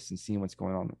scientist and seeing what's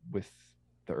going on with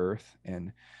the earth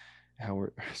and how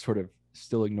we're sort of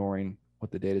still ignoring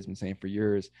what the data has been saying for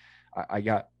years, I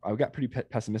got pretty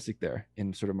pessimistic there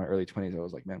in sort of my early 20s. I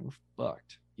was like, man, we're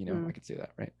fucked. I could say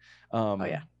that, right? Oh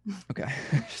yeah. Okay.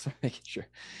 Just making sure.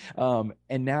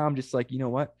 And now I'm just like, you know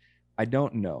what? I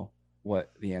don't know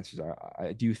what the answers are.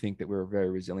 I do think that we're a very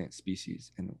resilient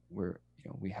species, and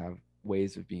we have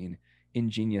ways of being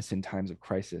ingenious in times of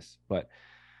crisis. But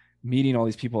meeting all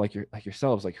these people like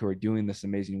yourselves, like who are doing this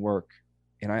amazing work,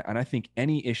 and I think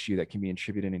any issue that can be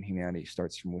attributed in humanity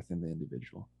starts from within the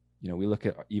individual. We look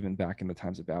at even back in the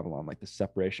times of Babylon, like the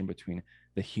separation between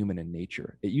the human and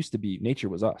nature. It used to be nature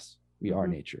was us. We are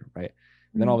nature, right?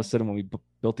 And then all of a sudden, when we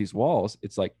built these walls,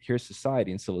 it's like, here's society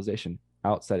and civilization.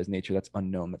 Outside is nature. That's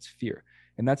unknown. That's fear.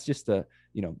 And that's just a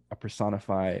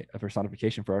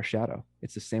personification for our shadow.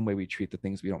 It's the same way we treat the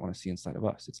things we don't want to see inside of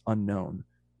us. It's unknown.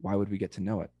 Why would we get to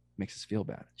know it? It makes us feel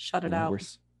bad. Shut it out.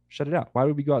 Shut it out. Why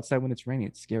would we go outside when it's raining?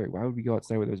 It's scary. Why would we go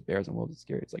outside where there's bears and wolves? It's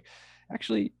scary. It's like,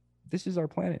 actually, this is our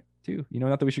planet too.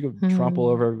 Not that we should go trample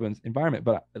over everyone's environment,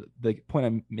 but the point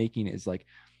I'm making is like,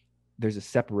 there's a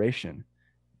separation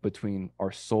between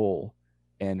our soul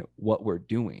and what we're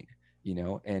doing,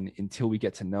 and until we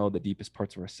get to know the deepest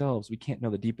parts of ourselves, we can't know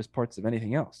the deepest parts of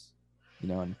anything else,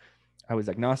 and I was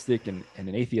agnostic and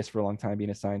an atheist for a long time, being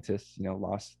a scientist,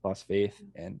 lost faith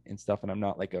and stuff. And I'm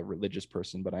not like a religious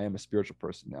person, but I am a spiritual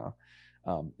person now.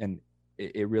 And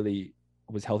it really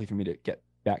was healthy for me to get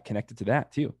back connected to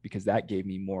that too, because that gave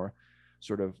me more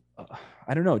sort of,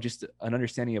 I don't know, just an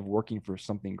understanding of working for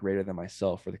something greater than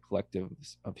myself, or the collective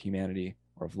of humanity,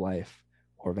 or of life,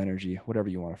 or of energy, whatever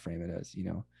you want to frame it as,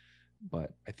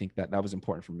 but I think that was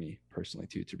important for me personally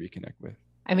too, to reconnect with.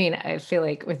 I mean, I feel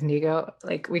like with Nico,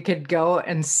 like we could go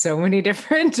in so many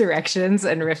different directions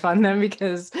and riff on them,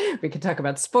 because we could talk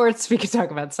about sports, we could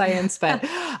talk about science, but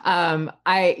a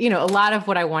lot of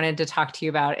what I wanted to talk to you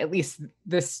about, at least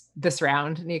this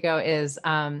round, Nico, is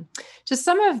just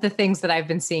some of the things that I've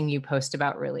been seeing you post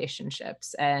about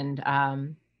relationships. And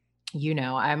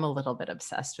I'm a little bit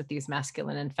obsessed with these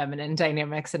masculine and feminine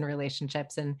dynamics in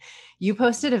relationships. And you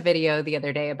posted a video the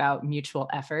other day about mutual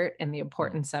effort and the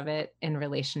importance of it in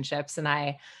relationships. And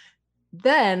I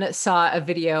then saw a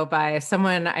video by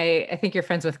someone, I think you're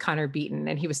friends with, Connor Beaton,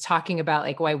 and he was talking about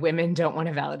like why women don't want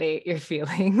to validate your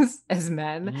feelings as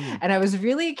men. And I was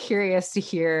really curious to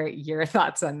hear your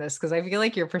thoughts on this, because I feel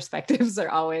like your perspectives are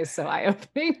always so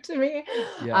eye-opening to me.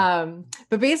 Yeah.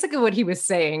 But basically what he was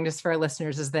saying, just for our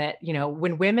listeners, is that,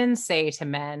 when women say to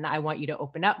men, I want you to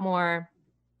open up more,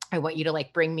 I want you to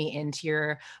like bring me into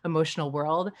your emotional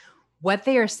world, what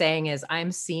they are saying is,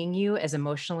 I'm seeing you as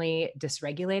emotionally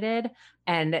dysregulated,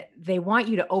 and they want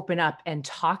you to open up and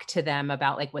talk to them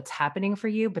about like what's happening for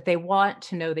you, but they want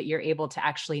to know that you're able to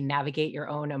actually navigate your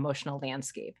own emotional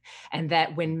landscape. And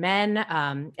that when men,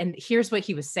 and here's what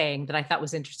he was saying that I thought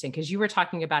was interesting, because you were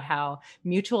talking about how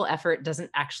mutual effort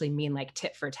doesn't actually mean like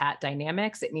tit for tat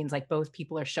dynamics. It means like both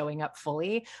people are showing up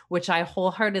fully, which I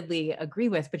wholeheartedly agree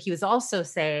with. But he was also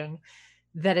saying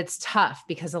that it's tough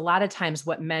because a lot of times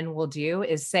what men will do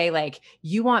is say like,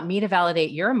 you want me to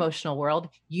validate your emotional world,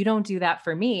 you don't do that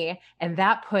for me. And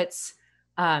that puts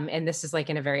and this is like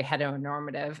in a very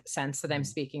heteronormative sense that I'm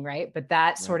speaking, right? But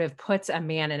that sort of puts a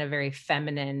man in a very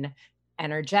feminine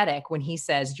energetic when he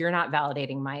says, you're not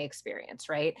validating my experience,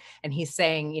 right? And he's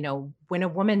saying, you know, when a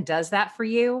woman does that for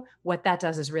you, what that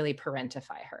does is really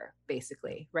parentify her,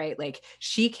 basically, right? Like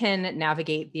she can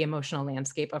navigate the emotional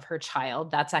landscape of her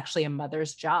child. That's actually a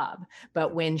mother's job.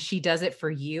 But when she does it for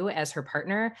you as her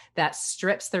partner, that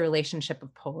strips the relationship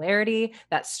of polarity,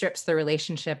 that strips the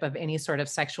relationship of any sort of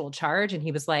sexual charge. And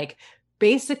he was like,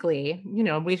 basically, you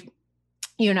know,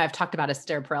 you and I've talked about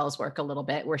Esther Perel's work a little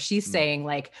bit, where she's saying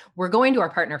like, we're going to our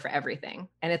partner for everything.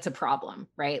 And it's a problem,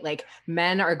 right? Like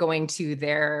men are going to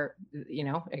their, you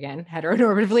know, again,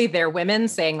 heteronormatively, their women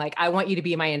saying like, I want you to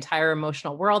be my entire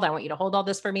emotional world. I want you to hold all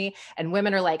this for me. And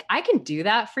women are like, I can do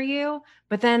that for you.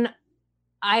 But then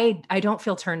I don't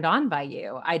feel turned on by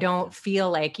you. I don't feel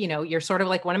like, you know, you're sort of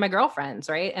like one of my girlfriends,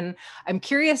 right? And I'm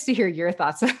curious to hear your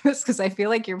thoughts on this, because I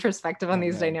feel like your perspective on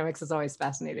these dynamics is always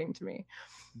fascinating to me.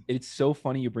 It's so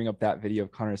funny you bring up that video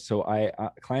of Connor. So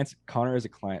Connor is a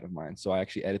client of mine. So I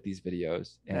actually edit these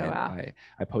videos, and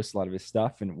I post a lot of his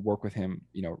stuff and work with him,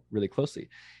 you know, really closely.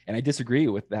 And I disagree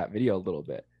with that video a little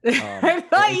bit. I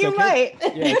thought you might.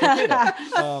 Yeah,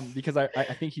 it's okay, because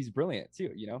I think he's brilliant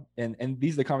too, you know, and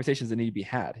these are the conversations that need to be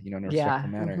had, you know, in a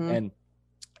respectful manner.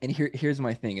 And here's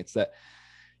my thing. It's that,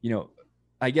 you know,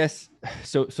 I guess,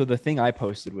 so the thing I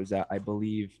posted was that I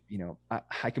believe, you know,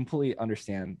 I completely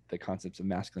understand the concepts of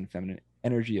masculine, feminine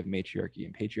energy, of matriarchy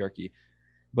and patriarchy,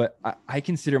 but I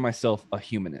consider myself a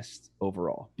humanist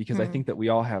overall, because I think that we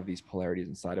all have these polarities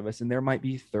inside of us, and there might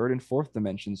be third and fourth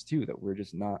dimensions too that we're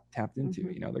just not tapped into.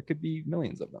 You know, there could be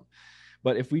millions of them,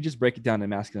 but if we just break it down to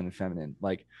masculine and feminine,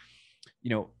 like, you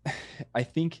know, I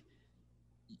think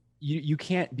you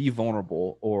can't be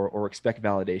vulnerable or expect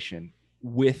validation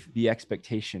with the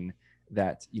expectation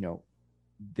that, you know,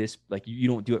 this, like, you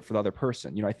don't do it for the other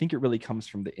person. You know, I think it really comes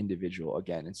from the individual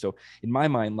again. And so in my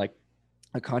mind, like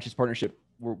a conscious partnership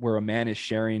where a man is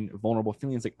sharing vulnerable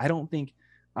feelings, like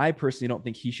I personally don't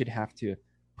think he should have to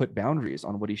put boundaries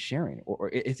on what he's sharing.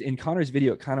 Or it's in Connor's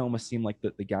video, it kind of almost seemed like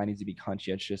the guy needs to be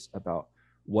conscientious about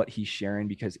what he's sharing,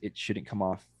 because it shouldn't come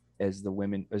off as the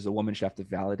woman should have to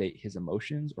validate his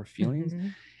emotions or feelings.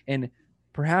 And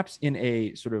perhaps in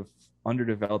a sort of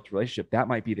underdeveloped relationship, that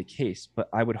might be the case. But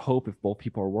I would hope, if both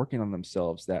people are working on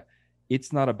themselves, that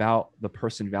it's not about the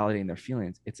person validating their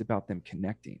feelings. It's about them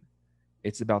connecting.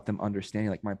 It's about them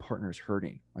understanding, like, my partner is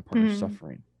hurting, my partner's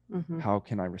suffering. How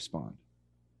can I respond?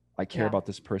 I care about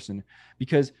this person,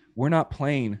 because we're not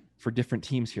playing for different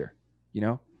teams here, you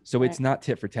know? So it's not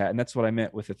tit for tat. And that's what I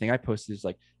meant with the thing I posted, is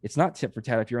like, it's not tit for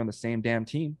tat if you're on the same damn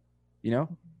team, you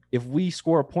know? If we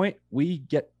score a point, we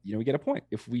get a point.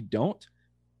 If we don't,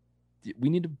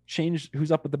 we need to change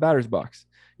who's up at the batter's box,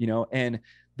 you know? And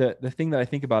the thing that I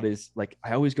think about is, like,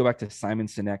 I always go back to Simon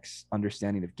Sinek's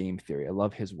understanding of game theory. I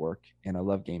love his work and I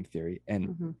love game theory.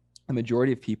 And the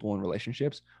majority of people in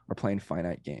relationships are playing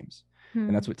finite games.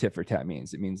 And that's what tit for tat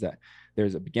means. It means that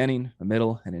there's a beginning, a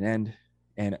middle, and an end.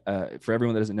 And for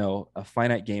everyone that doesn't know, a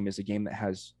finite game is a game that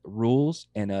has rules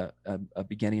and a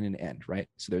beginning and end, right?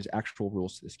 So there's actual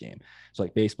rules to this game. So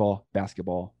like baseball,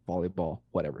 basketball, volleyball,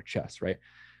 whatever, chess, right?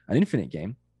 An infinite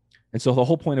game. And so the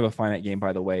whole point of a finite game,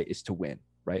 by the way, is to win,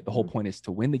 right? The whole point is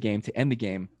to win the game, to end the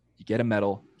game. You get a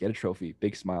medal, get a trophy,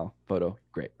 big smile, photo,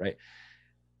 great, right?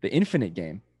 The infinite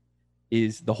game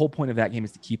is, the whole point of that game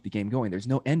is to keep the game going. There's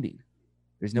no ending.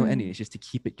 There's no ending. It's just to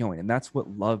keep it going. And that's what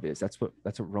love is. That's what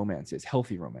romance is.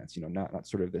 Healthy romance, you know, not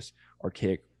sort of this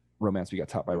archaic romance we got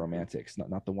taught by romantics,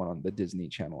 not the one on the Disney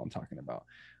Channel I'm talking about.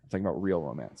 I'm talking about real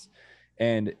romance.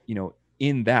 And, you know,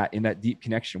 in that deep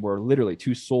connection where literally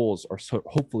two souls are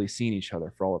hopefully seeing each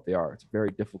other for all that they are. It's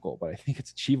very difficult, but I think it's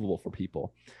achievable for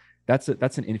people. That's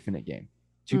an infinite game.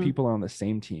 Two people are on the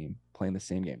same team playing the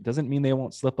same game. Doesn't mean they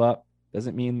won't slip up.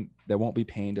 Doesn't mean there won't be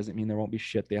pain. Doesn't mean there won't be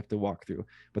shit they have to walk through,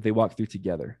 but they walk through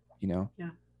together, you know? Yeah.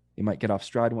 They might get off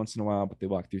stride once in a while, but they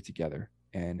walk through together.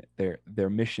 And their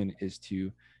mission is to,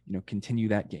 you know, continue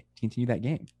that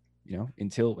game, you know,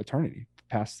 until eternity,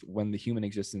 past when the human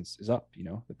existence is up, you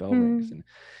know, the bell rings. And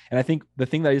I think the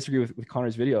thing that I disagree with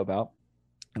Connor's video about,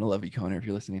 and I love you, Connor, if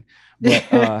you're listening, but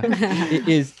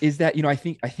is that, you know, I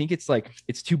think it's like,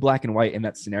 it's too black and white in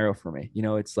that scenario for me. You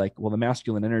know, it's like, well, the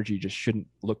masculine energy just shouldn't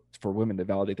look for women to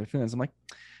validate their feelings. I'm like,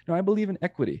 no, I believe in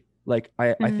equity. Like,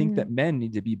 I think that men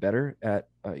need to be better at,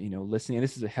 you know, listening. And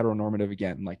this is a heteronormative,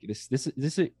 again, like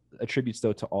this attributes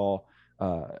though to all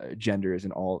genders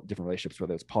and all different relationships,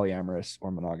 whether it's polyamorous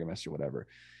or monogamous or whatever.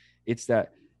 It's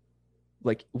that,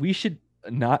 like, we should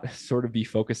not sort of be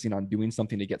focusing on doing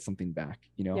something to get something back.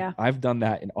 You know, I've done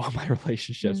that in all my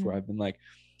relationships where I've been like,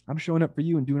 I'm showing up for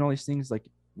you and doing all these things. Like,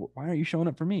 why aren't you showing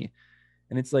up for me?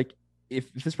 And it's like,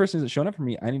 if this person isn't showing up for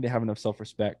me, I need to have enough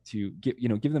self-respect to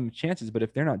give them chances. But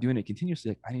if they're not doing it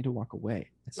continuously, like, I need to walk away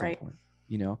at some point,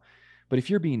 you know. But if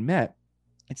you're being met,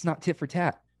 it's not tit for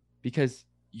tat, because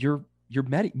you're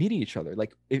meeting each other.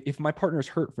 Like, if my partner is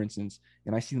hurt, for instance,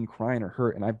 and I see them crying or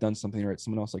hurt, and I've done something, or it's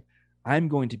someone else, like, I'm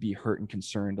going to be hurt and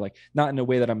concerned, like, not in a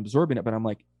way that I'm absorbing it, but I'm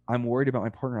like, I'm worried about my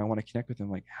partner. I want to connect with them.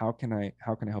 Like, how can I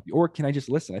help you? Or can I just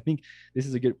listen? I think this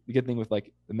is a good thing with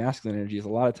like the masculine energy, is a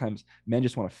lot of times men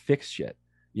just want to fix shit.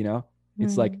 You know,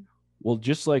 it's like, well,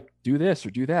 just like do this or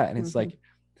do that. And it's like,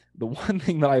 the one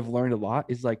thing that I've learned a lot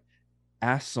is like,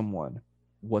 ask someone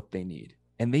what they need,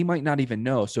 and they might not even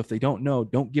know. So if they don't know,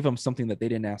 don't give them something that they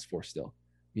didn't ask for still,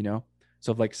 you know?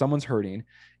 So if like someone's hurting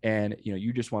and, you know,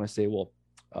 you just want to say, well,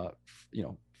 you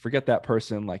know, forget that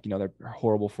person. Like, you know, they're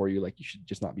horrible for you. Like, you should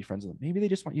just not be friends with them. Maybe they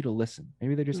just want you to listen.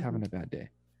 Maybe they're just having a bad day.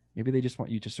 Maybe they just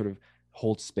want you to sort of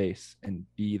hold space and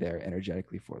be there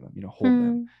energetically for them, you know, hold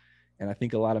them. And I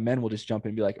think a lot of men will just jump in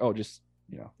and be like, oh, just,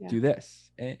 you know, do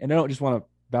this. And I don't just want to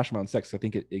bash my own sex. I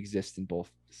think it exists in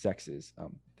both sexes.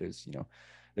 There's, you know,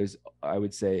 I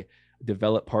would say,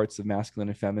 developed parts of masculine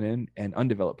and feminine, and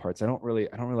undeveloped parts. I don't really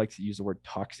like to use the word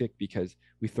toxic, because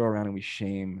we throw around and we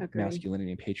shame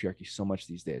masculinity and patriarchy so much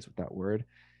these days with that word.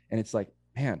 And it's like,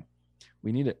 man,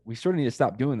 we sort of need to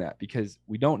stop doing that, because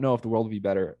we don't know if the world would be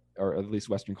better, or at least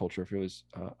Western culture, if it was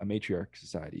a matriarch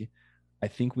society. I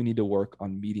think we need to work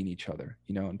on meeting each other,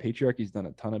 you know, and patriarchy's done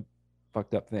a ton of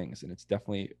fucked up things, and it's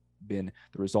definitely been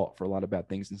the result for a lot of bad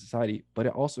things in society, but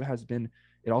it also has been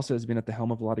at the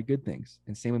helm of a lot of good things.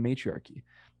 And same with matriarchy.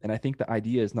 And I think the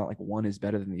idea is not like one is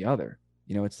better than the other.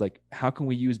 You know, it's like, how can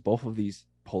we use both of these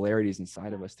polarities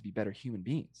inside of us to be better human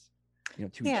beings, you know,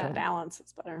 to each other? Balance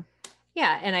is better.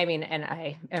 Yeah. And I mean, and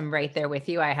I am right there with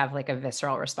you. I have like a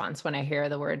visceral response when I hear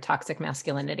the word toxic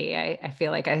masculinity. I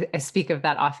feel like I speak of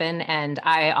that often, and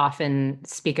I often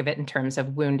speak of it in terms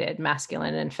of wounded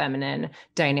masculine and feminine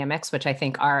dynamics, which I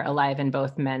think are alive in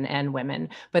both men and women.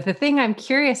 But the thing I'm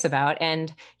curious about,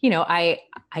 and, you know, I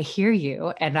hear you,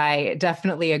 and I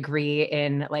definitely agree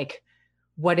in like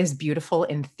what is beautiful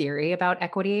in theory about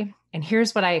equity. And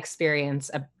here's what I experience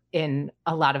in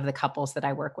a lot of the couples that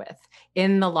I work with.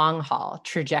 In the long haul,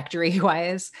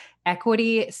 trajectory-wise,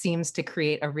 equity seems to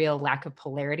create a real lack of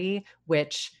polarity,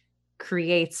 which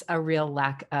creates a real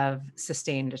lack of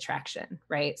sustained attraction,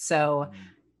 right? So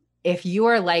if you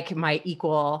are like my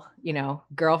equal, you know,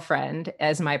 girlfriend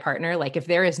as my partner, like if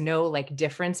there is no like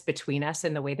difference between us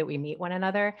in the way that we meet one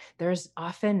another, there's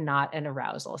often not an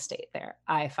arousal state there,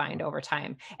 I find over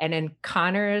time. And in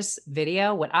Connor's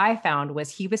video, what I found was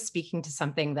he was speaking to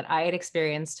something that I had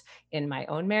experienced in my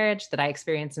own marriage, that I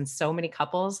experienced in so many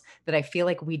couples, that I feel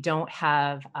like we don't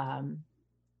have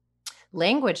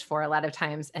language for a lot of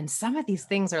times. And some of these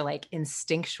things are like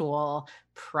instinctual,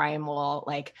 primal,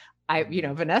 like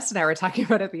Vanessa and I were talking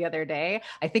about it the other day.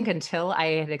 I think until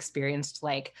I had experienced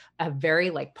like a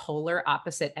very like polar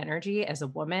opposite energy as a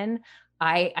woman,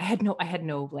 I had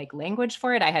no like language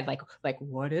for it. I had like,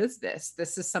 what is this?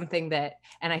 This is something that,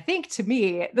 and I think to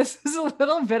me, this is a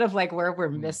little bit of like where we're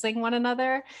missing one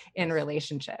another in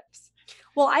relationships.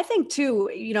 Well, I think too,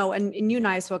 you know, and you and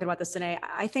I have spoken about this today.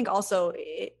 I think also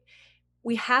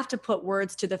we have to put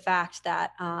words to the fact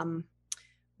that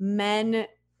men,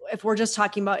 if we're just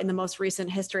talking about in the most recent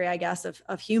history, I guess,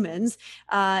 of humans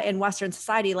in Western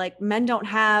society, like men don't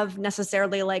have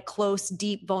necessarily like close,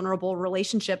 deep, vulnerable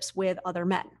relationships with other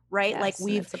men, right? Yes, like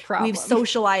we've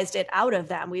socialized it out of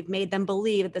them. We've made them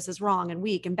believe that this is wrong and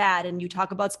weak and bad. And you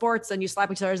talk about sports and you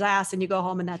slap each other's ass and you go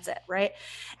home and that's it, right?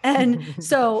 And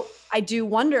so I do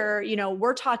wonder, you know,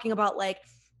 we're talking about like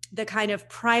the kind of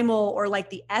primal or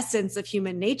like the essence of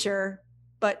human nature,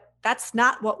 but that's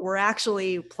not what we're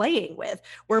actually playing with.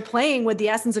 We're playing with the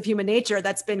essence of human nature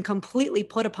that's been completely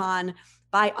put upon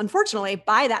unfortunately,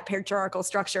 by that patriarchal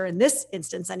structure in this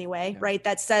instance anyway, right?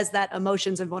 That says that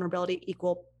emotions and vulnerability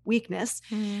equal weakness.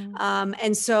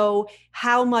 And so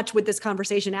how much would this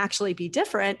conversation actually be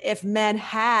different if men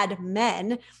had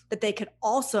men that they could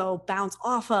also bounce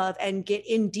off of and get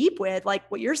in deep with? Like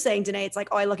what you're saying, Danae, it's like,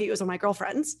 oh, I look at you as one of my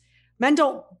girlfriends. Men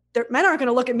aren't going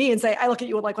to look at me and say, I look at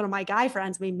you like one of my guy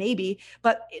friends. I mean, maybe,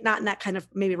 but not in that kind of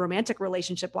maybe romantic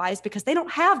relationship wise, because they don't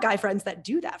have guy friends that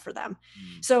do that for them.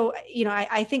 So,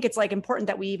 I think it's like important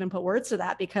that we even put words to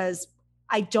that, because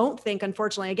I don't think,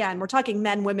 unfortunately, again, we're talking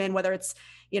men, women, whether it's,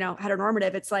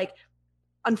 heteronormative, it's like,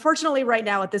 unfortunately right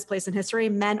now at this place in history,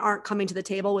 men aren't coming to the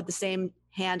table with the same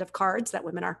hand of cards that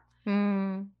women are.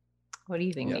 What do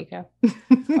you think, Nico?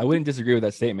 I wouldn't disagree with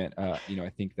that statement. I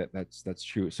think that's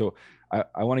true. So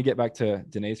I want to get back to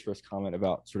Danae's first comment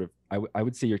about sort of, I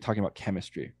would say you're talking about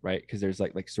chemistry, right? Because there's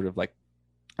like sort of like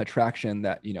attraction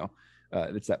that,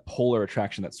 it's that polar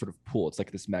attraction that's sort of pull. It's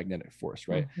like this magnetic force,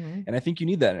 right? And I think you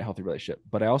need that in a healthy relationship,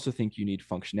 but I also think you need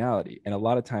functionality. And a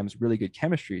lot of times really good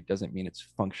chemistry doesn't mean it's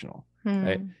functional,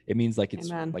 right? It means like it's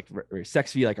like very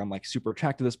sexy. Like I'm like super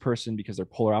attracted to this person because they're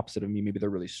polar opposite of me. Maybe they're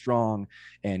really strong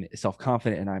and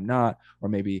self-confident and I'm not, or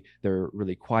maybe they're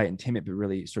really quiet and timid, but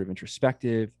really sort of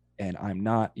introspective and I'm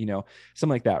not, something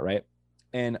like that, right?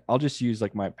 And I'll just use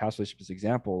like my past relationship as an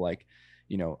example, like,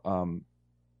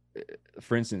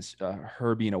 for instance,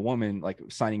 her being a woman, like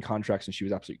signing contracts and she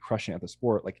was absolutely crushing at the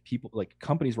sport, like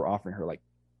companies were offering her like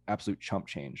absolute chump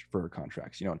change for her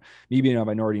contracts, me being a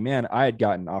minority man, I had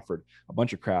gotten offered a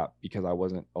bunch of crap because I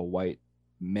wasn't a white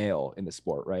male in the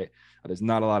sport, right? There's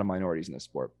not a lot of minorities in the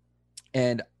sport.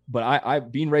 But I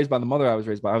being raised by the mother I was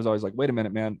raised by, I was always like, wait a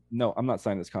minute, man, no, I'm not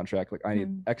signing this contract. Like I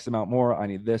need X amount more. I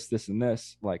need this, and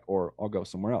this, like, or I'll go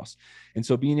somewhere else. And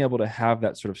so being able to have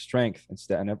that sort of strength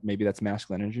and maybe that's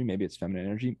masculine energy, maybe it's feminine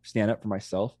energy, stand up for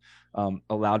myself,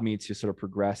 allowed me to sort of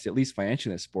progress, at least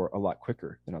financially in this sport, a lot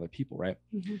quicker than other people. Right.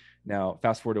 Now,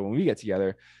 fast forward to when we get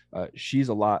together, she's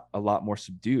a lot more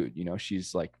subdued.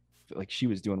 She's like she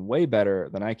was doing way better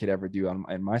than I could ever do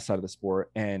on my side of the sport.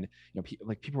 And,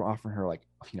 people were offering her like,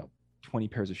 20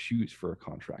 pairs of shoes for a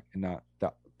contract and not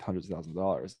that hundreds of thousands of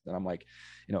dollars. And I'm like,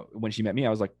 when she met me, I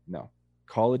was like, no,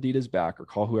 call Adidas back or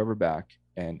call whoever back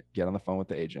and get on the phone with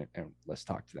the agent and let's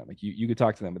talk to them. Like you could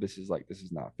talk to them, but this is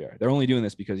not fair. They're only doing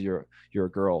this because you're a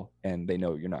girl and they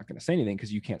know you're not going to say anything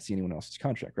because you can't see anyone else's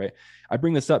contract. Right. I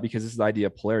bring this up because this is the idea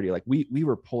of polarity. Like we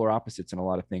were polar opposites in a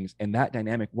lot of things and that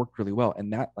dynamic worked really well.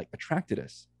 And that like attracted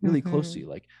us really closely.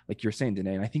 Like you're saying,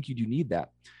 Danae, and I think you do need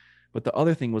that. But the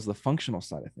other thing was the functional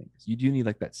side of things. You do need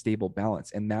like that stable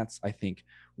balance. And that's, I think,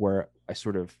 where I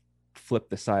sort of flip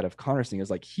the side of Connor's thing is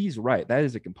like, he's right. That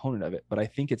is a component of it. But I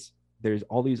think there's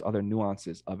all these other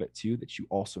nuances of it too, that you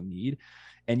also need.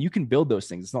 And you can build those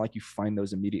things. It's not like you find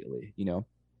those immediately,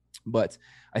 but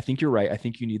I think you're right. I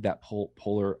think you need that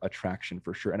polar attraction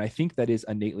for sure. And I think that is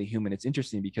innately human. It's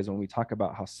interesting because when we talk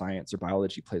about how science or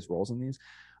biology plays roles in these,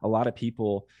 a lot of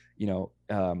people,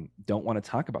 don't want to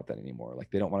talk about that anymore. Like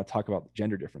they don't want to talk about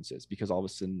gender differences because all of a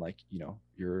sudden, like,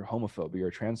 you're a homophobe or you're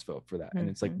a transphobe for that. And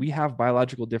it's like, we have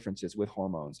biological differences with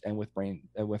hormones and with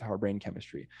with our brain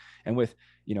chemistry and with,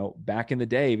 back in the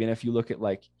day, even if you look at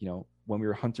like, when we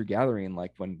were hunter gathering,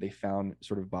 like when they found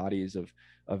sort of bodies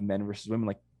of men versus women,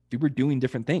 like they were doing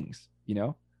different things,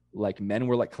 like men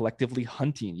were like collectively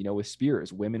hunting, with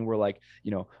spears. Women were like,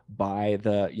 by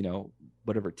the,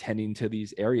 whatever, tending to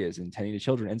these areas and tending to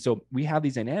children. And so we have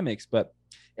these dynamics, but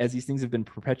as these things have been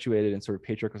perpetuated in sort of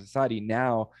patriarchal society,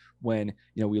 now when,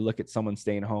 we look at someone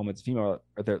staying home as a female,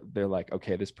 they're like,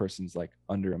 okay, this person's like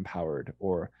underempowered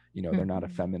or, they're not a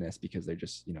feminist because they're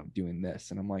just, doing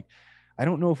this. And I'm like, I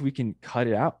don't know if we can cut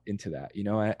it out into that.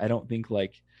 I don't think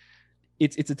like,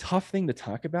 it's a tough thing to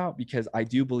talk about because I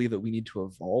do believe that we need to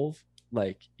evolve,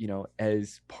 like,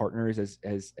 as partners, as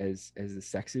the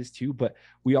sexes too. But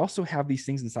we also have these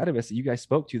things inside of us that you guys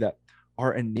spoke to that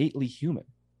are innately human.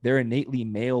 They're innately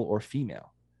male or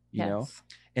female, you know?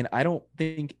 And I don't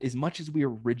think as much as we are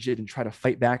rigid and try to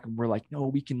fight back and we're like, no,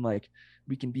 we can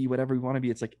be whatever we want to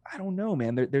be. It's like, I don't know,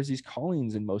 man, there's these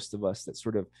callings in most of us that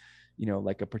sort of,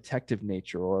 like a protective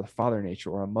nature or a father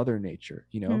nature or a mother nature,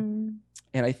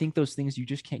 And I think those things, you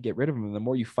just can't get rid of them. And the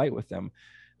more you fight with them,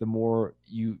 the more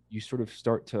you sort of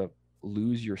start to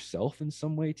lose yourself in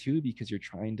some way too, because you're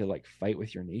trying to like fight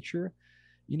with your nature,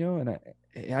 and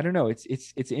I don't know. It's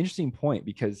an interesting point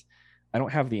because I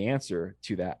don't have the answer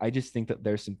to that. I just think that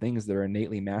there's some things that are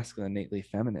innately masculine, innately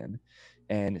feminine.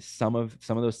 And some of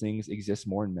those things exist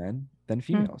more in men than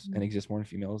females and exist more in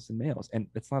females than males. And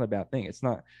it's not a bad thing. It's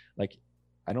not like,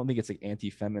 I don't think it's like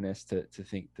anti-feminist to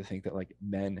think that like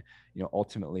men,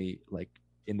 ultimately like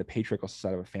in the patriarchal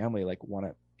side of a family, like want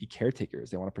to be caretakers.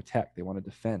 They want to protect, they want to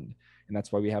defend. And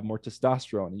that's why we have more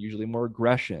testosterone and usually more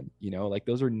aggression, like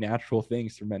those are natural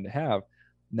things for men to have.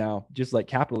 Now, just like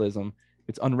capitalism,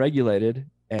 it's unregulated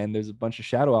and there's a bunch of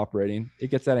shadow operating, it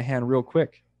gets out of hand real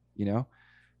quick,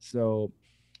 So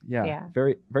yeah,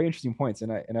 very, very interesting points.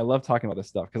 And I love talking about this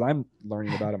stuff because I'm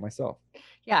learning about it myself.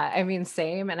 Yeah, I mean,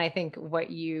 same. And I think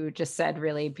what you just said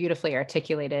really beautifully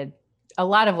articulated a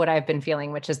lot of what I've been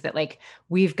feeling, which is that like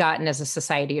we've gotten as a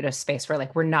society to a space where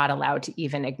like we're not allowed to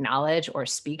even acknowledge or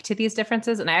speak to these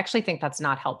differences. And I actually think that's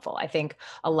not helpful. I think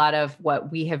a lot of what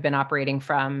we have been operating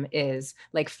from is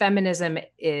like feminism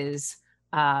is,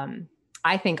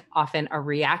 I think, often a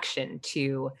reaction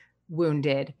to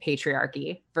wounded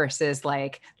patriarchy versus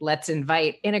like, let's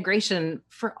invite integration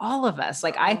for all of us.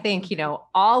 Like, I think,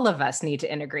 all of us need to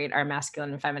integrate our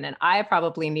masculine and feminine. I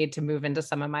probably need to move into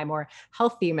some of my more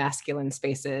healthy masculine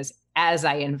spaces as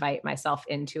I invite myself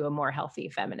into a more healthy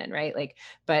feminine, right? Like,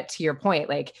 but to your point,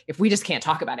 like, if we just can't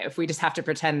talk about it, if we just have to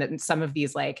pretend that some of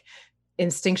these like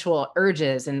instinctual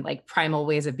urges and like primal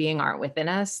ways of being aren't within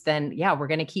us, then yeah, we're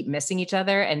going to keep missing each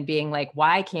other and being like,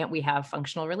 why can't we have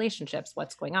functional relationships?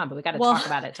 What's going on? But we got to talk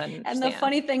about it to understand. And the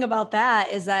funny thing about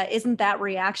that is that isn't that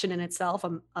reaction in itself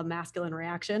a masculine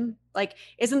reaction? Like,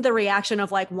 isn't the reaction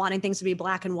of like wanting things to be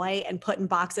black and white and put in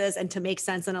boxes and to make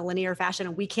sense in a linear fashion?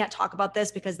 And we can't talk about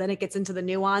this because then it gets into the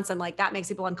nuance and like that makes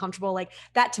people uncomfortable. Like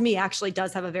that to me actually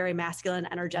does have a very masculine,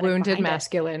 energetic, wounded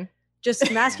masculine.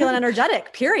 Just masculine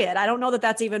energetic, period. I don't know that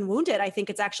that's even wounded. I think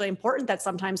it's actually important that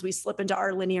sometimes we slip into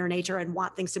our linear nature and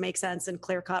want things to make sense and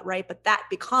clear cut, right? But that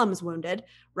becomes wounded,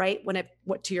 right?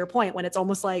 What to your point, when it's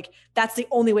almost like that's the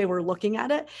only way we're looking at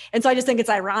it. And so I just think it's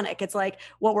ironic. It's like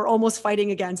what we're almost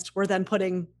fighting against, we're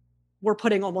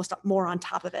putting almost more on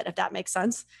top of it, if that makes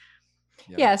sense.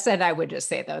 Yeah. Yes. And I would just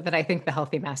say though, that I think the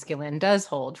healthy masculine does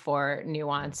hold for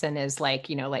nuance and is like,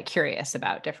 like curious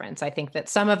about difference. I think that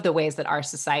some of the ways that our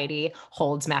society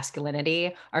holds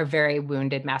masculinity are very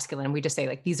wounded masculine. We just say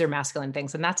like, these are masculine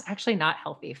things. And that's actually not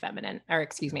healthy feminine, or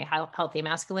excuse me, healthy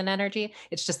masculine energy.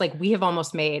 It's just like, we have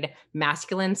almost made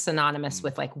masculine synonymous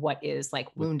with like, what is like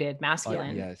wounded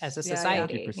masculine as a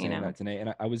society. Thank you for saying that, Danae.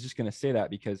 And I was just going to say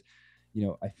that because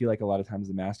I feel like a lot of times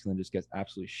the masculine just gets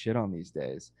absolutely shit on these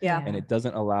days. Yeah. And it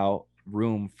doesn't allow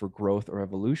room for growth or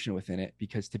evolution within it,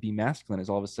 because to be masculine is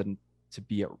all of a sudden to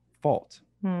be at fault.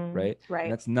 Right. Right.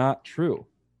 And that's not true.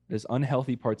 There's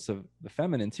unhealthy parts of the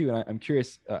feminine too. And I'm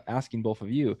curious, asking both of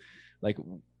you, like,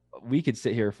 we could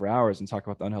sit here for hours and talk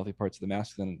about the unhealthy parts of the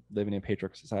masculine living in a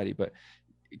patriarchal society, but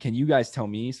can you guys tell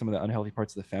me some of the unhealthy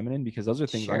parts of the feminine? Because those are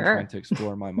things I'm trying to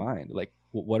explore in my mind. Like,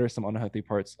 what are some unhealthy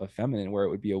parts of feminine where it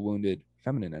would be a wounded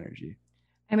feminine energy?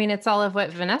 I mean, it's all of what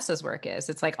Vanessa's work is.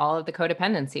 It's like all of the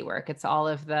codependency work. It's all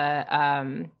of the,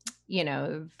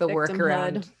 the work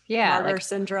around, martyr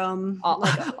syndrome.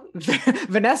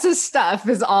 Vanessa's stuff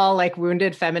is all like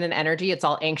wounded feminine energy. It's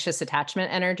all anxious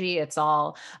attachment energy. It's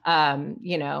all,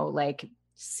 like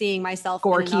seeing myself,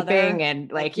 score keeping and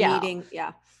like needing,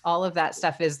 all of that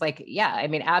stuff is like, I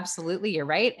mean, absolutely, you're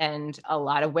right. And a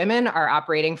lot of women are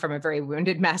operating from a very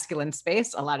wounded masculine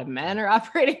space. A lot of men are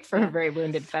operating from a very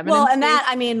wounded feminine space. And that,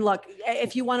 I mean, look,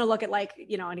 if you want to look at like,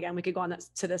 and again, we could go on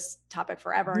to this topic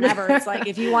forever and ever. It's like,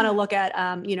 if you want to look at,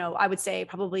 I would say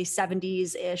probably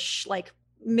 70s-ish, like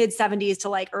mid 70s to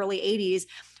like early 80s,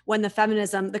 when the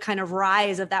feminism, the kind of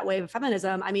rise of that wave of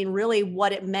feminism, I mean, really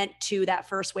what it meant to that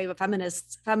first wave of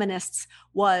feminists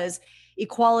was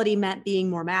equality meant being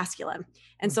more masculine.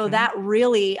 And so that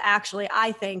really actually,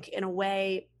 I think in a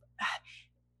way,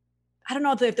 I don't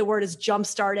know if the word is jump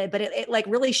started, but it like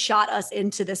really shot us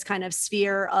into this kind of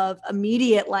sphere of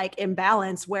immediate like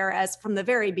imbalance. Whereas from the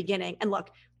very beginning, and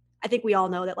look, I think we all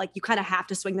know that like you kind of have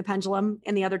to swing the pendulum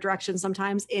in the other direction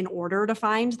sometimes in order to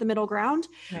find the middle ground.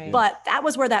 Right. But that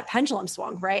was where that pendulum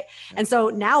swung, right? Yeah. And so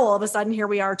now all of a sudden here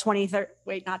we are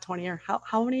not 20 years.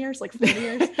 How many years? Like 40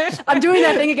 years? I'm doing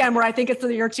that thing again where I think it's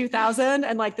the year 2000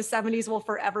 and like the 70s will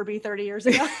forever be 30 years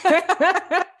ago.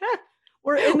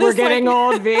 We're getting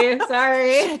old, V.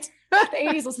 Sorry. The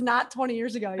 80s was not 20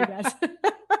 years ago, you guys.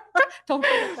 Don't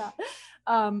forget that.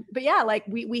 But yeah, like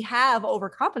we have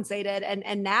overcompensated.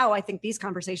 And now I think these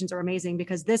conversations are amazing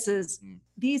because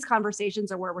these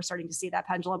conversations are where we're starting to see that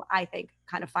pendulum, I think,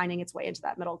 kind of finding its way into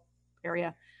that middle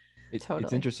area.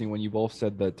 It's interesting when you both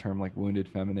said the term like wounded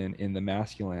feminine in the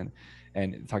masculine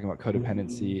and talking about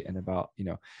codependency and about,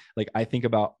 like I think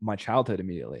about my childhood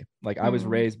immediately. Like I was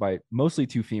raised by mostly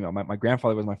two female. My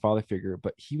grandfather was my father figure,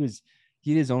 but he had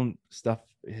his own stuff,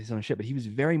 his own shit, but he was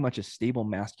very much a stable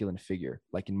masculine figure.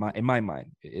 Like in my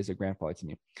mind is a grandfather to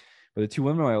me. But the two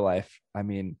women in my life, I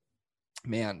mean,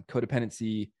 man,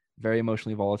 codependency, very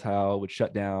emotionally volatile, would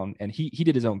shut down. And he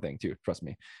did his own thing too. Trust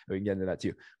me. We can get into that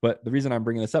too. But the reason I'm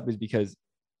bringing this up is because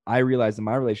I realized in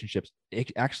my relationships,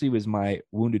 it actually was my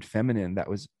wounded feminine that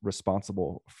was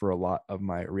responsible for a lot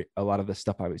of the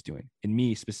stuff I was doing, in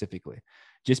me specifically,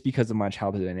 just because of my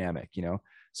childhood dynamic, you know?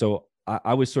 So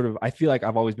I was I feel like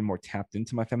I've always been more tapped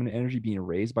into my feminine energy, being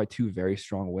raised by two very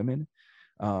strong women.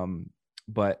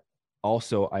 But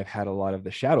also I've had a lot of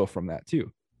the shadow from that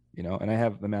too, you know, and I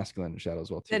have the masculine shadow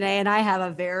as well too. Danae and I have a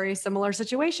very similar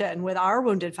situation with our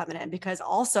wounded feminine, because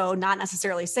also not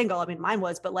necessarily single. I mean, mine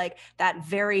was, but like that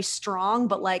very strong,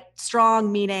 but like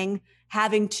strong meaning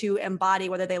having to embody,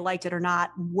 whether they liked it or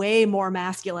not, way more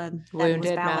masculine.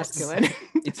 Wounded masculine.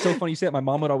 It's so funny you say that. My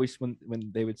mom would always, when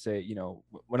they would say, you know,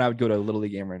 when I would go to a little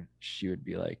league game, she would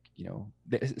be like, you know,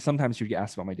 sometimes she would get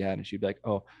asked about my dad and she'd be like,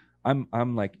 oh,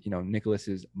 I'm like, you know,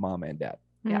 Nicholas's mom and dad.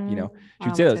 Yeah. You know, she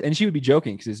would say those, and she would be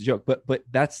joking because it's a joke, but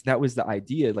that was the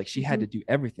idea. Like she had to do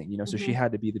everything, you know, so she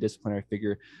had to be the disciplinary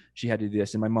figure. She had to do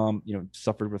this. And my mom, you know,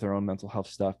 suffered with her own mental health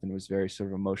stuff and was very sort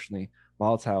of emotionally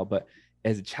volatile. But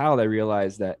as a child, I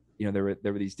realized that, you know,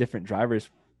 there were these different drivers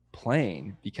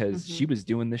playing because she was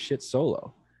doing this shit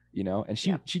solo, you know, and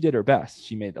she did her best.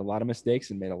 She made a lot of mistakes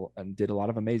and did a lot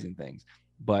of amazing things.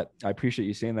 But I appreciate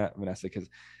you saying that, Vanessa, because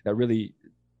that really,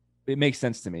 it makes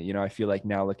sense to me. You know, I feel like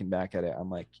now looking back at it, I'm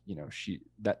like, you know,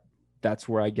 that's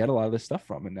where I get a lot of this stuff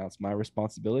from. And now it's my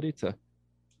responsibility to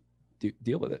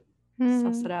deal with it.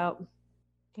 Suss it out.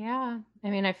 Yeah. I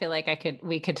mean, I feel like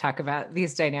we could talk about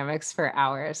these dynamics for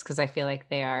hours because I feel like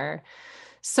they are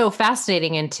so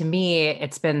fascinating. And to me,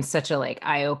 it's been such a like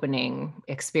eye-opening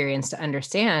experience to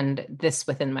understand this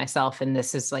within myself. And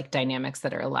this is like dynamics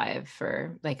that are alive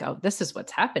for like, oh, this is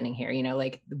what's happening here. You know,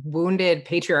 like wounded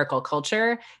patriarchal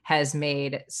culture has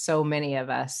made so many of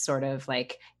us sort of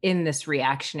like in this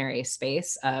reactionary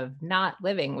space of not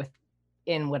living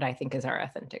in what I think is our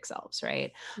authentic selves,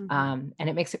 right? And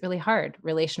it makes it really hard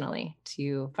relationally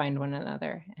to find one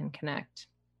another and connect.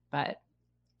 But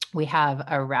we have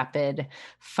a rapid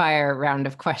fire round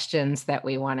of questions that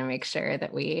we want to make sure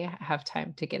that we have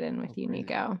time to get in with you,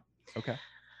 Nico. Okay.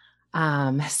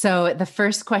 So the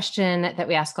first question that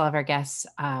we ask all of our guests,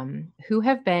 who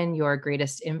have been your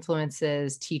greatest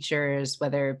influences, teachers,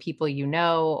 whether people you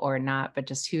know or not, but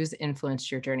just who's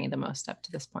influenced your journey the most up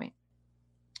to this point?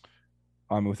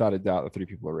 Without a doubt, the three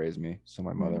people who raised me. So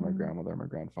my mother, my grandmother, my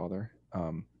grandfather.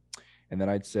 And then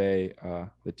I'd say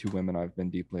the two women I've been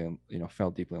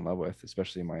fell deeply in love with,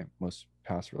 especially in my most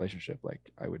past relationship.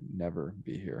 Like I would never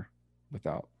be here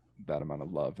without that amount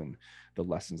of love and the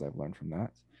lessons I've learned from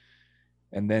that.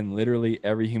 And then literally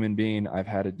every human being I've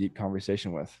had a deep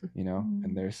conversation with, you know,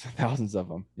 and there's thousands of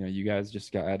them. You know, you guys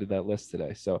just got added to that list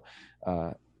today. So,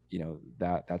 you know,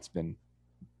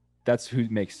 that's who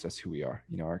makes us who we are,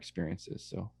 you know, our experiences.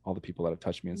 So all the people that have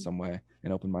touched me in some way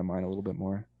and opened my mind a little bit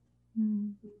more.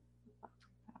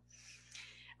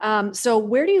 So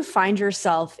where do you find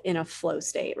yourself in a flow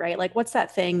state, right? Like what's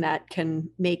that thing that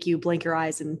can make you blink your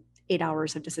eyes and 8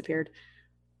 hours have disappeared?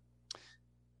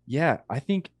 Yeah, I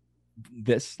think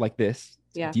this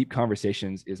deep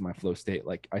conversations is my flow state.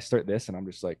 Like I start this and I'm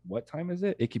just like, what time is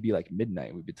it? It could be like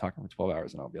midnight. We've been talking for 12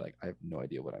 hours and I'll be like, I have no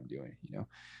idea what I'm doing, you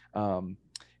know?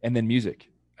 And then music.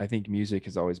 I think music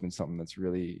has always been something that's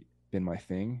really been my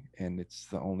thing. And it's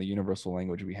the only universal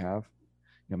language we have,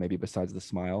 you know, maybe besides the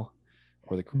smile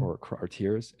or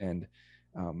tears. And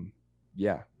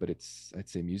but I'd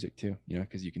say music too, you know,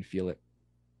 because you can feel it.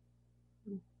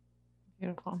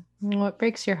 Beautiful. What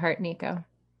breaks your heart, Nico?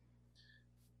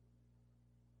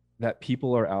 That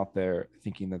people are out there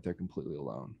thinking that they're completely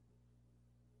alone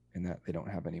and that they don't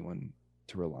have anyone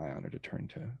to rely on or to turn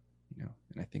to, you know.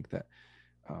 And I think that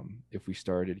if we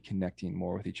started connecting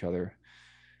more with each other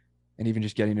and even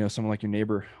just getting to know someone like your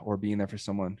neighbor or being there for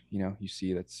someone, you know, you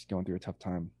see that's going through a tough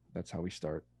time, that's how we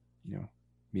start, you know,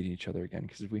 meeting each other again.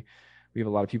 Because we have a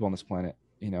lot of people on this planet,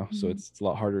 you know, so it's a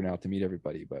lot harder now to meet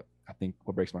everybody. But I think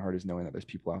what breaks my heart is knowing that there's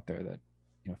people out there that,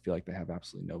 you know, feel like they have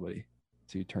absolutely nobody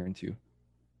to turn to.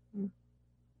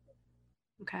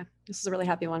 Okay. This is a really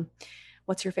happy one.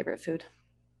 What's your favorite food?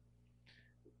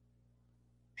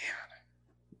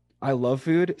 I love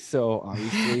food, so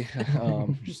obviously,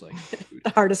 just like food.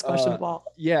 The hardest question of all.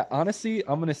 Yeah, honestly,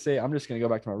 I'm just gonna go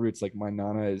back to my roots. Like my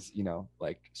nana is, you know,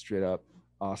 like straight up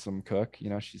awesome cook. You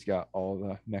know, she's got all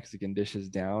the Mexican dishes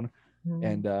down,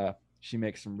 and she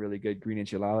makes some really good green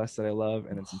enchiladas that I love,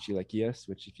 and then some chilaquiles,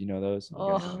 which if you know those, you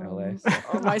guys are in LA.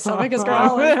 So. My stomach is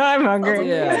growling. I'm hungry.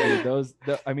 Yeah,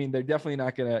 dude, I mean, they're definitely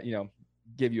not gonna, you know,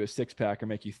 give you a 6-pack or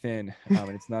make you thin, and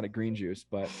it's not a green juice,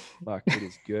 but fuck, it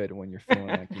is good when you're feeling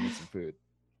like you need some food.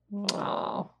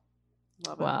 Wow.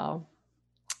 Love it. Wow.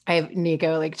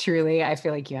 Nico, like truly, I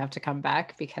feel like you have to come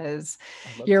back because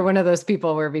I'd love you're to. one of those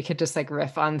people where we could just like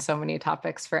riff on so many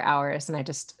topics for hours. And I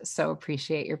just so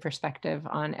appreciate your perspective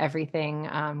on everything.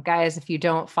 Guys, if you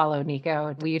don't follow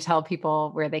Nico, will you tell people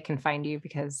where they can find you?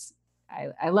 Because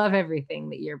I love everything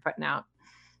that you're putting out.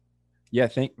 Yeah,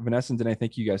 thank Vanessa and Danae.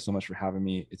 Thank you guys so much for having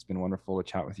me. It's been wonderful to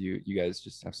chat with you. You guys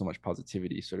just have so much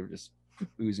positivity, sort of just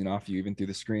oozing off you, even through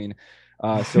the screen.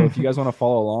 So if you guys want to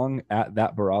follow along at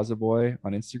that Barraza Boy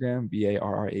on Instagram,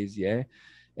 BARRAZA,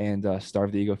 and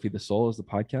Starve the Ego, Feed the Soul is the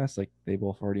podcast, like they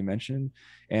both already mentioned.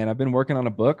 And I've been working on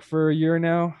a book for a year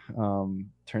now.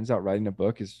 Turns out writing a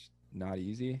book is not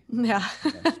easy. Yeah,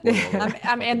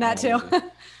 I'm in that too.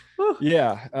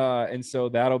 Yeah. And so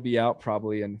that'll be out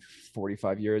probably in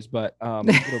 45 years, but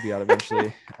it'll be out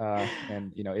eventually.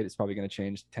 And it's probably going to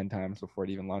change 10 times before it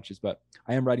even launches, but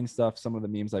I am writing stuff. Some of the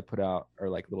memes I put out are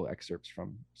like little excerpts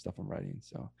from stuff I'm writing.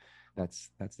 So that's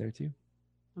there too.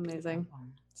 Amazing.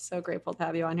 So grateful to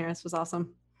have you on here. This was awesome.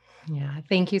 Yeah.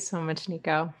 Thank you so much,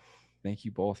 Nico. Thank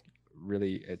you both.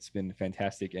 Really, it's been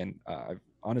fantastic. And I've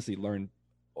honestly learned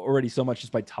already so much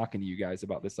just by talking to you guys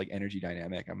about this like energy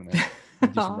dynamic. I'm gonna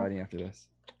do some writing after this.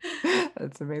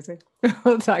 That's amazing.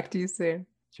 We'll talk to you soon.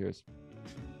 Cheers.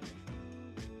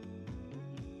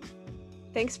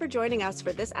 Thanks for joining us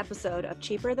for this episode of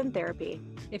Cheaper Than Therapy.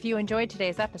 If you enjoyed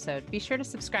today's episode, be sure to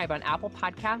subscribe on Apple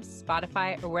Podcasts,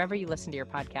 Spotify, or wherever you listen to your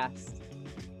podcasts.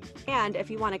 And if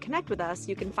you want to connect with us,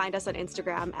 you can find us on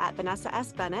Instagram at Vanessa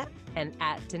S. Bennett and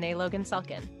at Danae Logan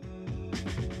Selkin.